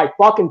 because it's my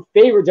fucking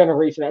favorite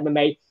generation of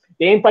MMA.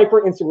 They didn't fight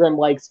for Instagram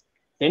likes.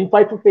 Didn't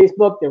fight for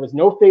Facebook. There was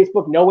no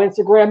Facebook, no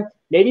Instagram.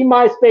 Maybe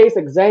MySpace,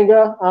 like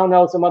Zanga. I don't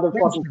know, some other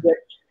fucking shit.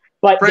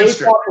 But they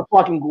fought for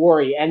fucking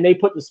glory, and they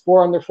put the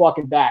sport on their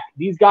fucking back.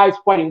 These guys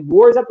fighting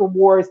wars after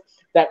wars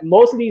that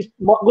most of these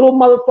little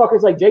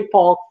motherfuckers like Jake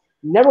Paul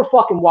never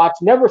fucking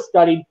watched, never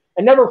studied,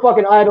 and never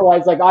fucking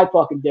idolized like I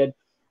fucking did.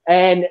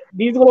 And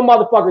these little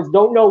motherfuckers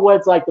don't know what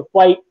it's like to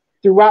fight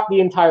throughout the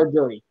entire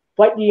journey.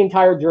 Fight the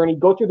entire journey,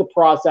 go through the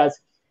process,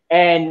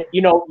 and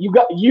you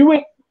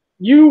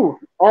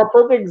are a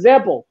perfect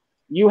example.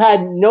 You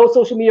had no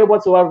social media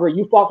whatsoever.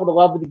 You fought for the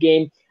love of the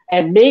game,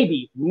 and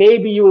maybe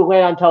you would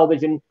land on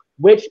television,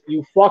 which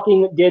you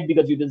fucking did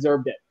because you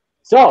deserved it.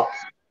 So,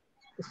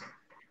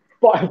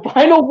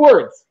 final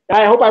words.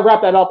 I hope I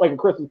wrapped that up like a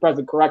Christmas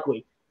present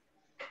correctly.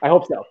 I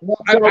hope so.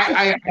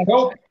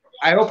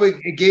 I hope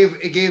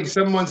it gave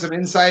someone some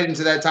insight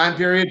into that time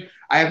period.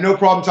 I have no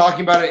problem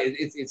talking about it.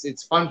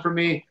 It's fun for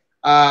me.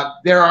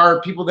 There are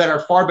people that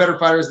are far better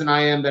fighters than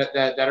I am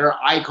that are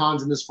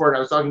icons in the sport. I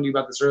was talking to you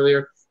about this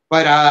earlier.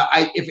 But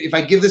if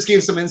I give this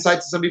game some insight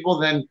to some people,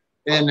 then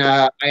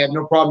I have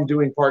no problem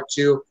doing part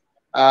two.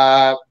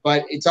 But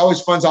it's always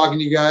fun talking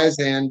to you guys,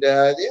 and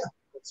yeah,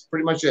 that's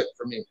pretty much it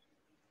for me.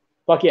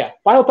 Fuck yeah!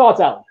 Final thoughts,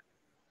 Alan.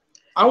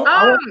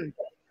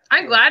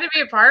 I'm glad to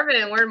be a part of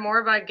it and learn more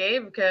about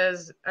Gabe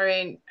because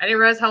I didn't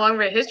realize how long of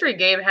a history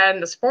Gabe had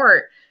in the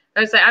sport.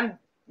 I'm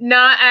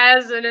not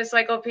as an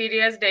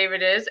encyclopedia as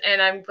David is,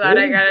 and I'm glad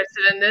I got to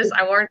sit in this.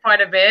 I learned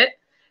quite a bit,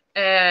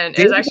 and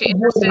it was actually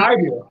interesting.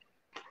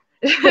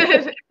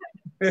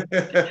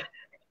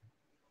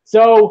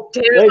 So,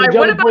 David's like,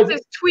 what about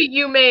this tweet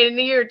you made in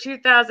the year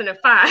 2005?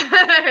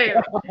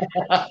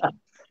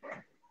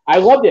 I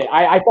loved it.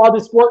 I followed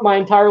this sport my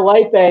entire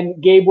life, and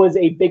Gabe was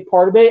a big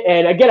part of it.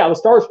 And again, I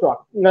was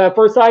starstruck. The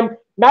first time,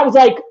 Matt was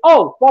like,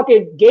 "Oh,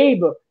 fucking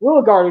Gabe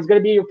Ruediger is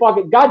going to be your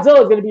fucking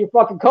Godzilla is going to be your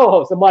fucking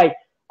co-host." I'm like,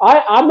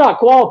 I'm not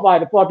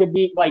qualified to fucking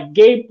be like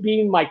Gabe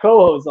being my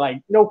co-host.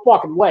 Like, no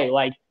fucking way.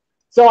 Like,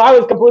 so I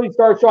was completely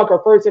starstruck.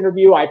 Our first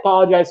interview, I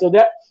apologize. So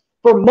that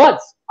for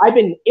months I've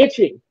been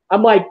itching.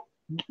 I'm like,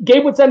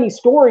 Gabe would send me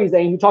stories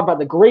and he would talk about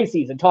the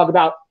Gracies and talk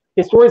about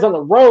his stories on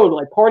the road,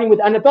 like partying with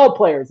NFL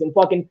players and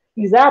fucking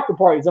these after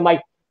parties. I'm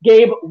like,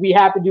 Gabe, we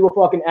have to do a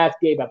fucking Ask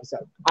Gabe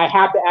episode. I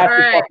have to ask. All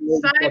right.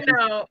 Side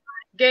note,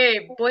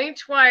 Gabe, blink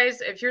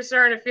twice if you're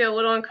starting to feel a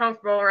little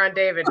uncomfortable around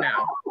David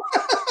now.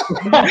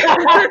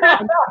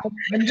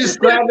 I'm just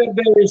glad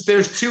that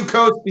there's two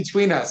coats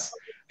between us.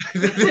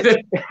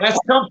 That's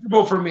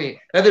comfortable for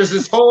me. That there's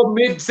this whole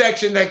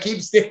midsection that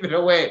keeps David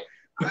away.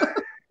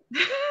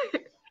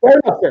 Fair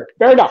enough, sir.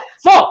 Fair enough.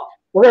 So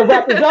we're gonna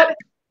wrap this up.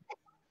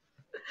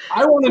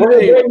 I want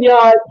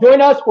to join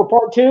us for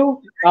part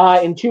two.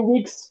 In 2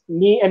 weeks,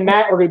 me and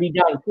Matt are going to be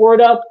down in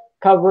Florida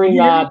covering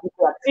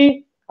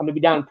UFC. I'm going to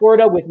be down in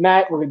Florida with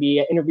Matt. We're going to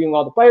be interviewing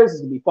all the players.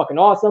 It's going to be fucking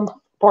awesome.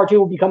 Part 2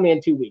 will be coming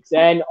in 2 weeks.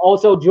 And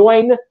also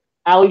join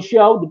Ali's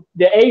show,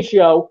 the A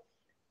show,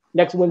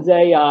 next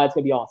Wednesday. It's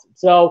going to be awesome.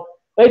 So,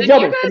 ladies and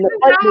gentlemen. You guys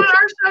can come on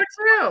our show,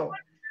 too.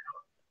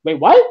 Wait,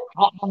 what?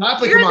 You guys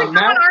can come on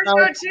our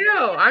show,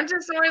 too. I'm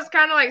just always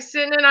kind of like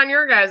sitting in on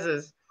your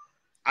guys's.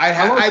 All I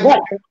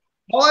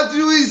have to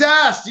do is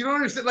ask. You don't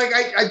understand. Like,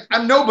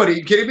 I'm nobody.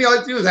 You kidding me? All I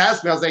have to do is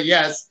ask me. I was like,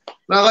 yes.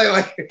 Not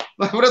like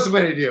what else am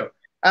I going to do?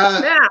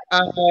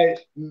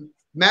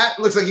 Matt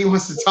looks like he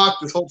wants to talk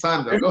this whole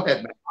time, though. Go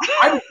ahead, Matt.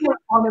 I just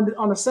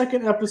on the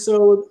second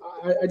episode,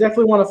 I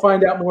definitely want to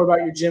find out more about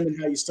your gym and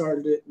how you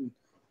started it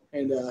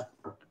and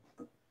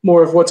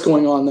more of what's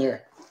going on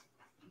there.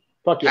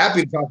 Fuck yeah.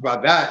 Happy to talk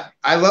about that.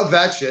 I love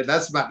that shit.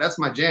 That's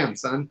my jam,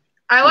 son.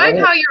 I like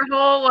how your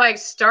whole like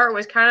start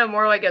was kind of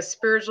more like a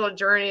spiritual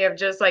journey of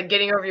just like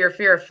getting over your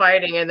fear of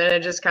fighting, and then it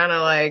just kind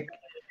of like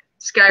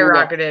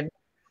skyrocketed.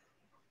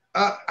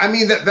 I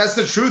mean that's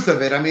the truth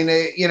of it. I mean,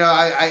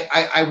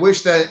 I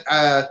wish that.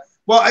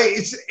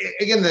 It's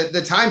again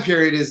the time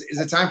period is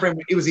a time frame.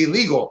 It was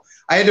illegal.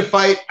 I had to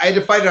fight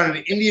on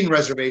an Indian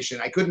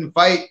reservation. I couldn't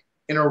fight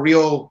in a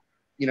real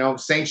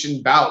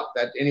sanctioned bout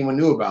that anyone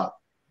knew about.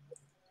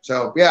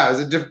 So yeah, it was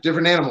a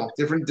different animal,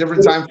 different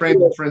time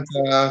frame,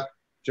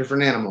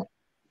 different animal.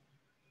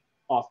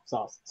 Awesome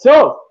sauce.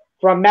 So,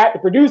 from Matt, the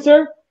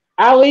producer,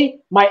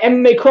 Ali, my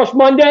MMA Crush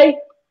Monday,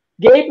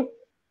 Gabe,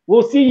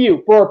 we'll see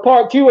you for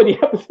part 2 of the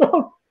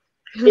episode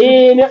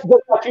in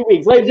the 2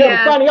 weeks. Ladies and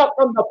gentlemen, signing up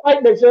from the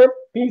Fight Mixer.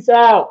 Peace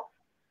out.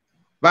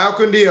 Vaya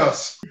con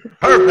Dios.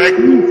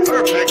 Perfect.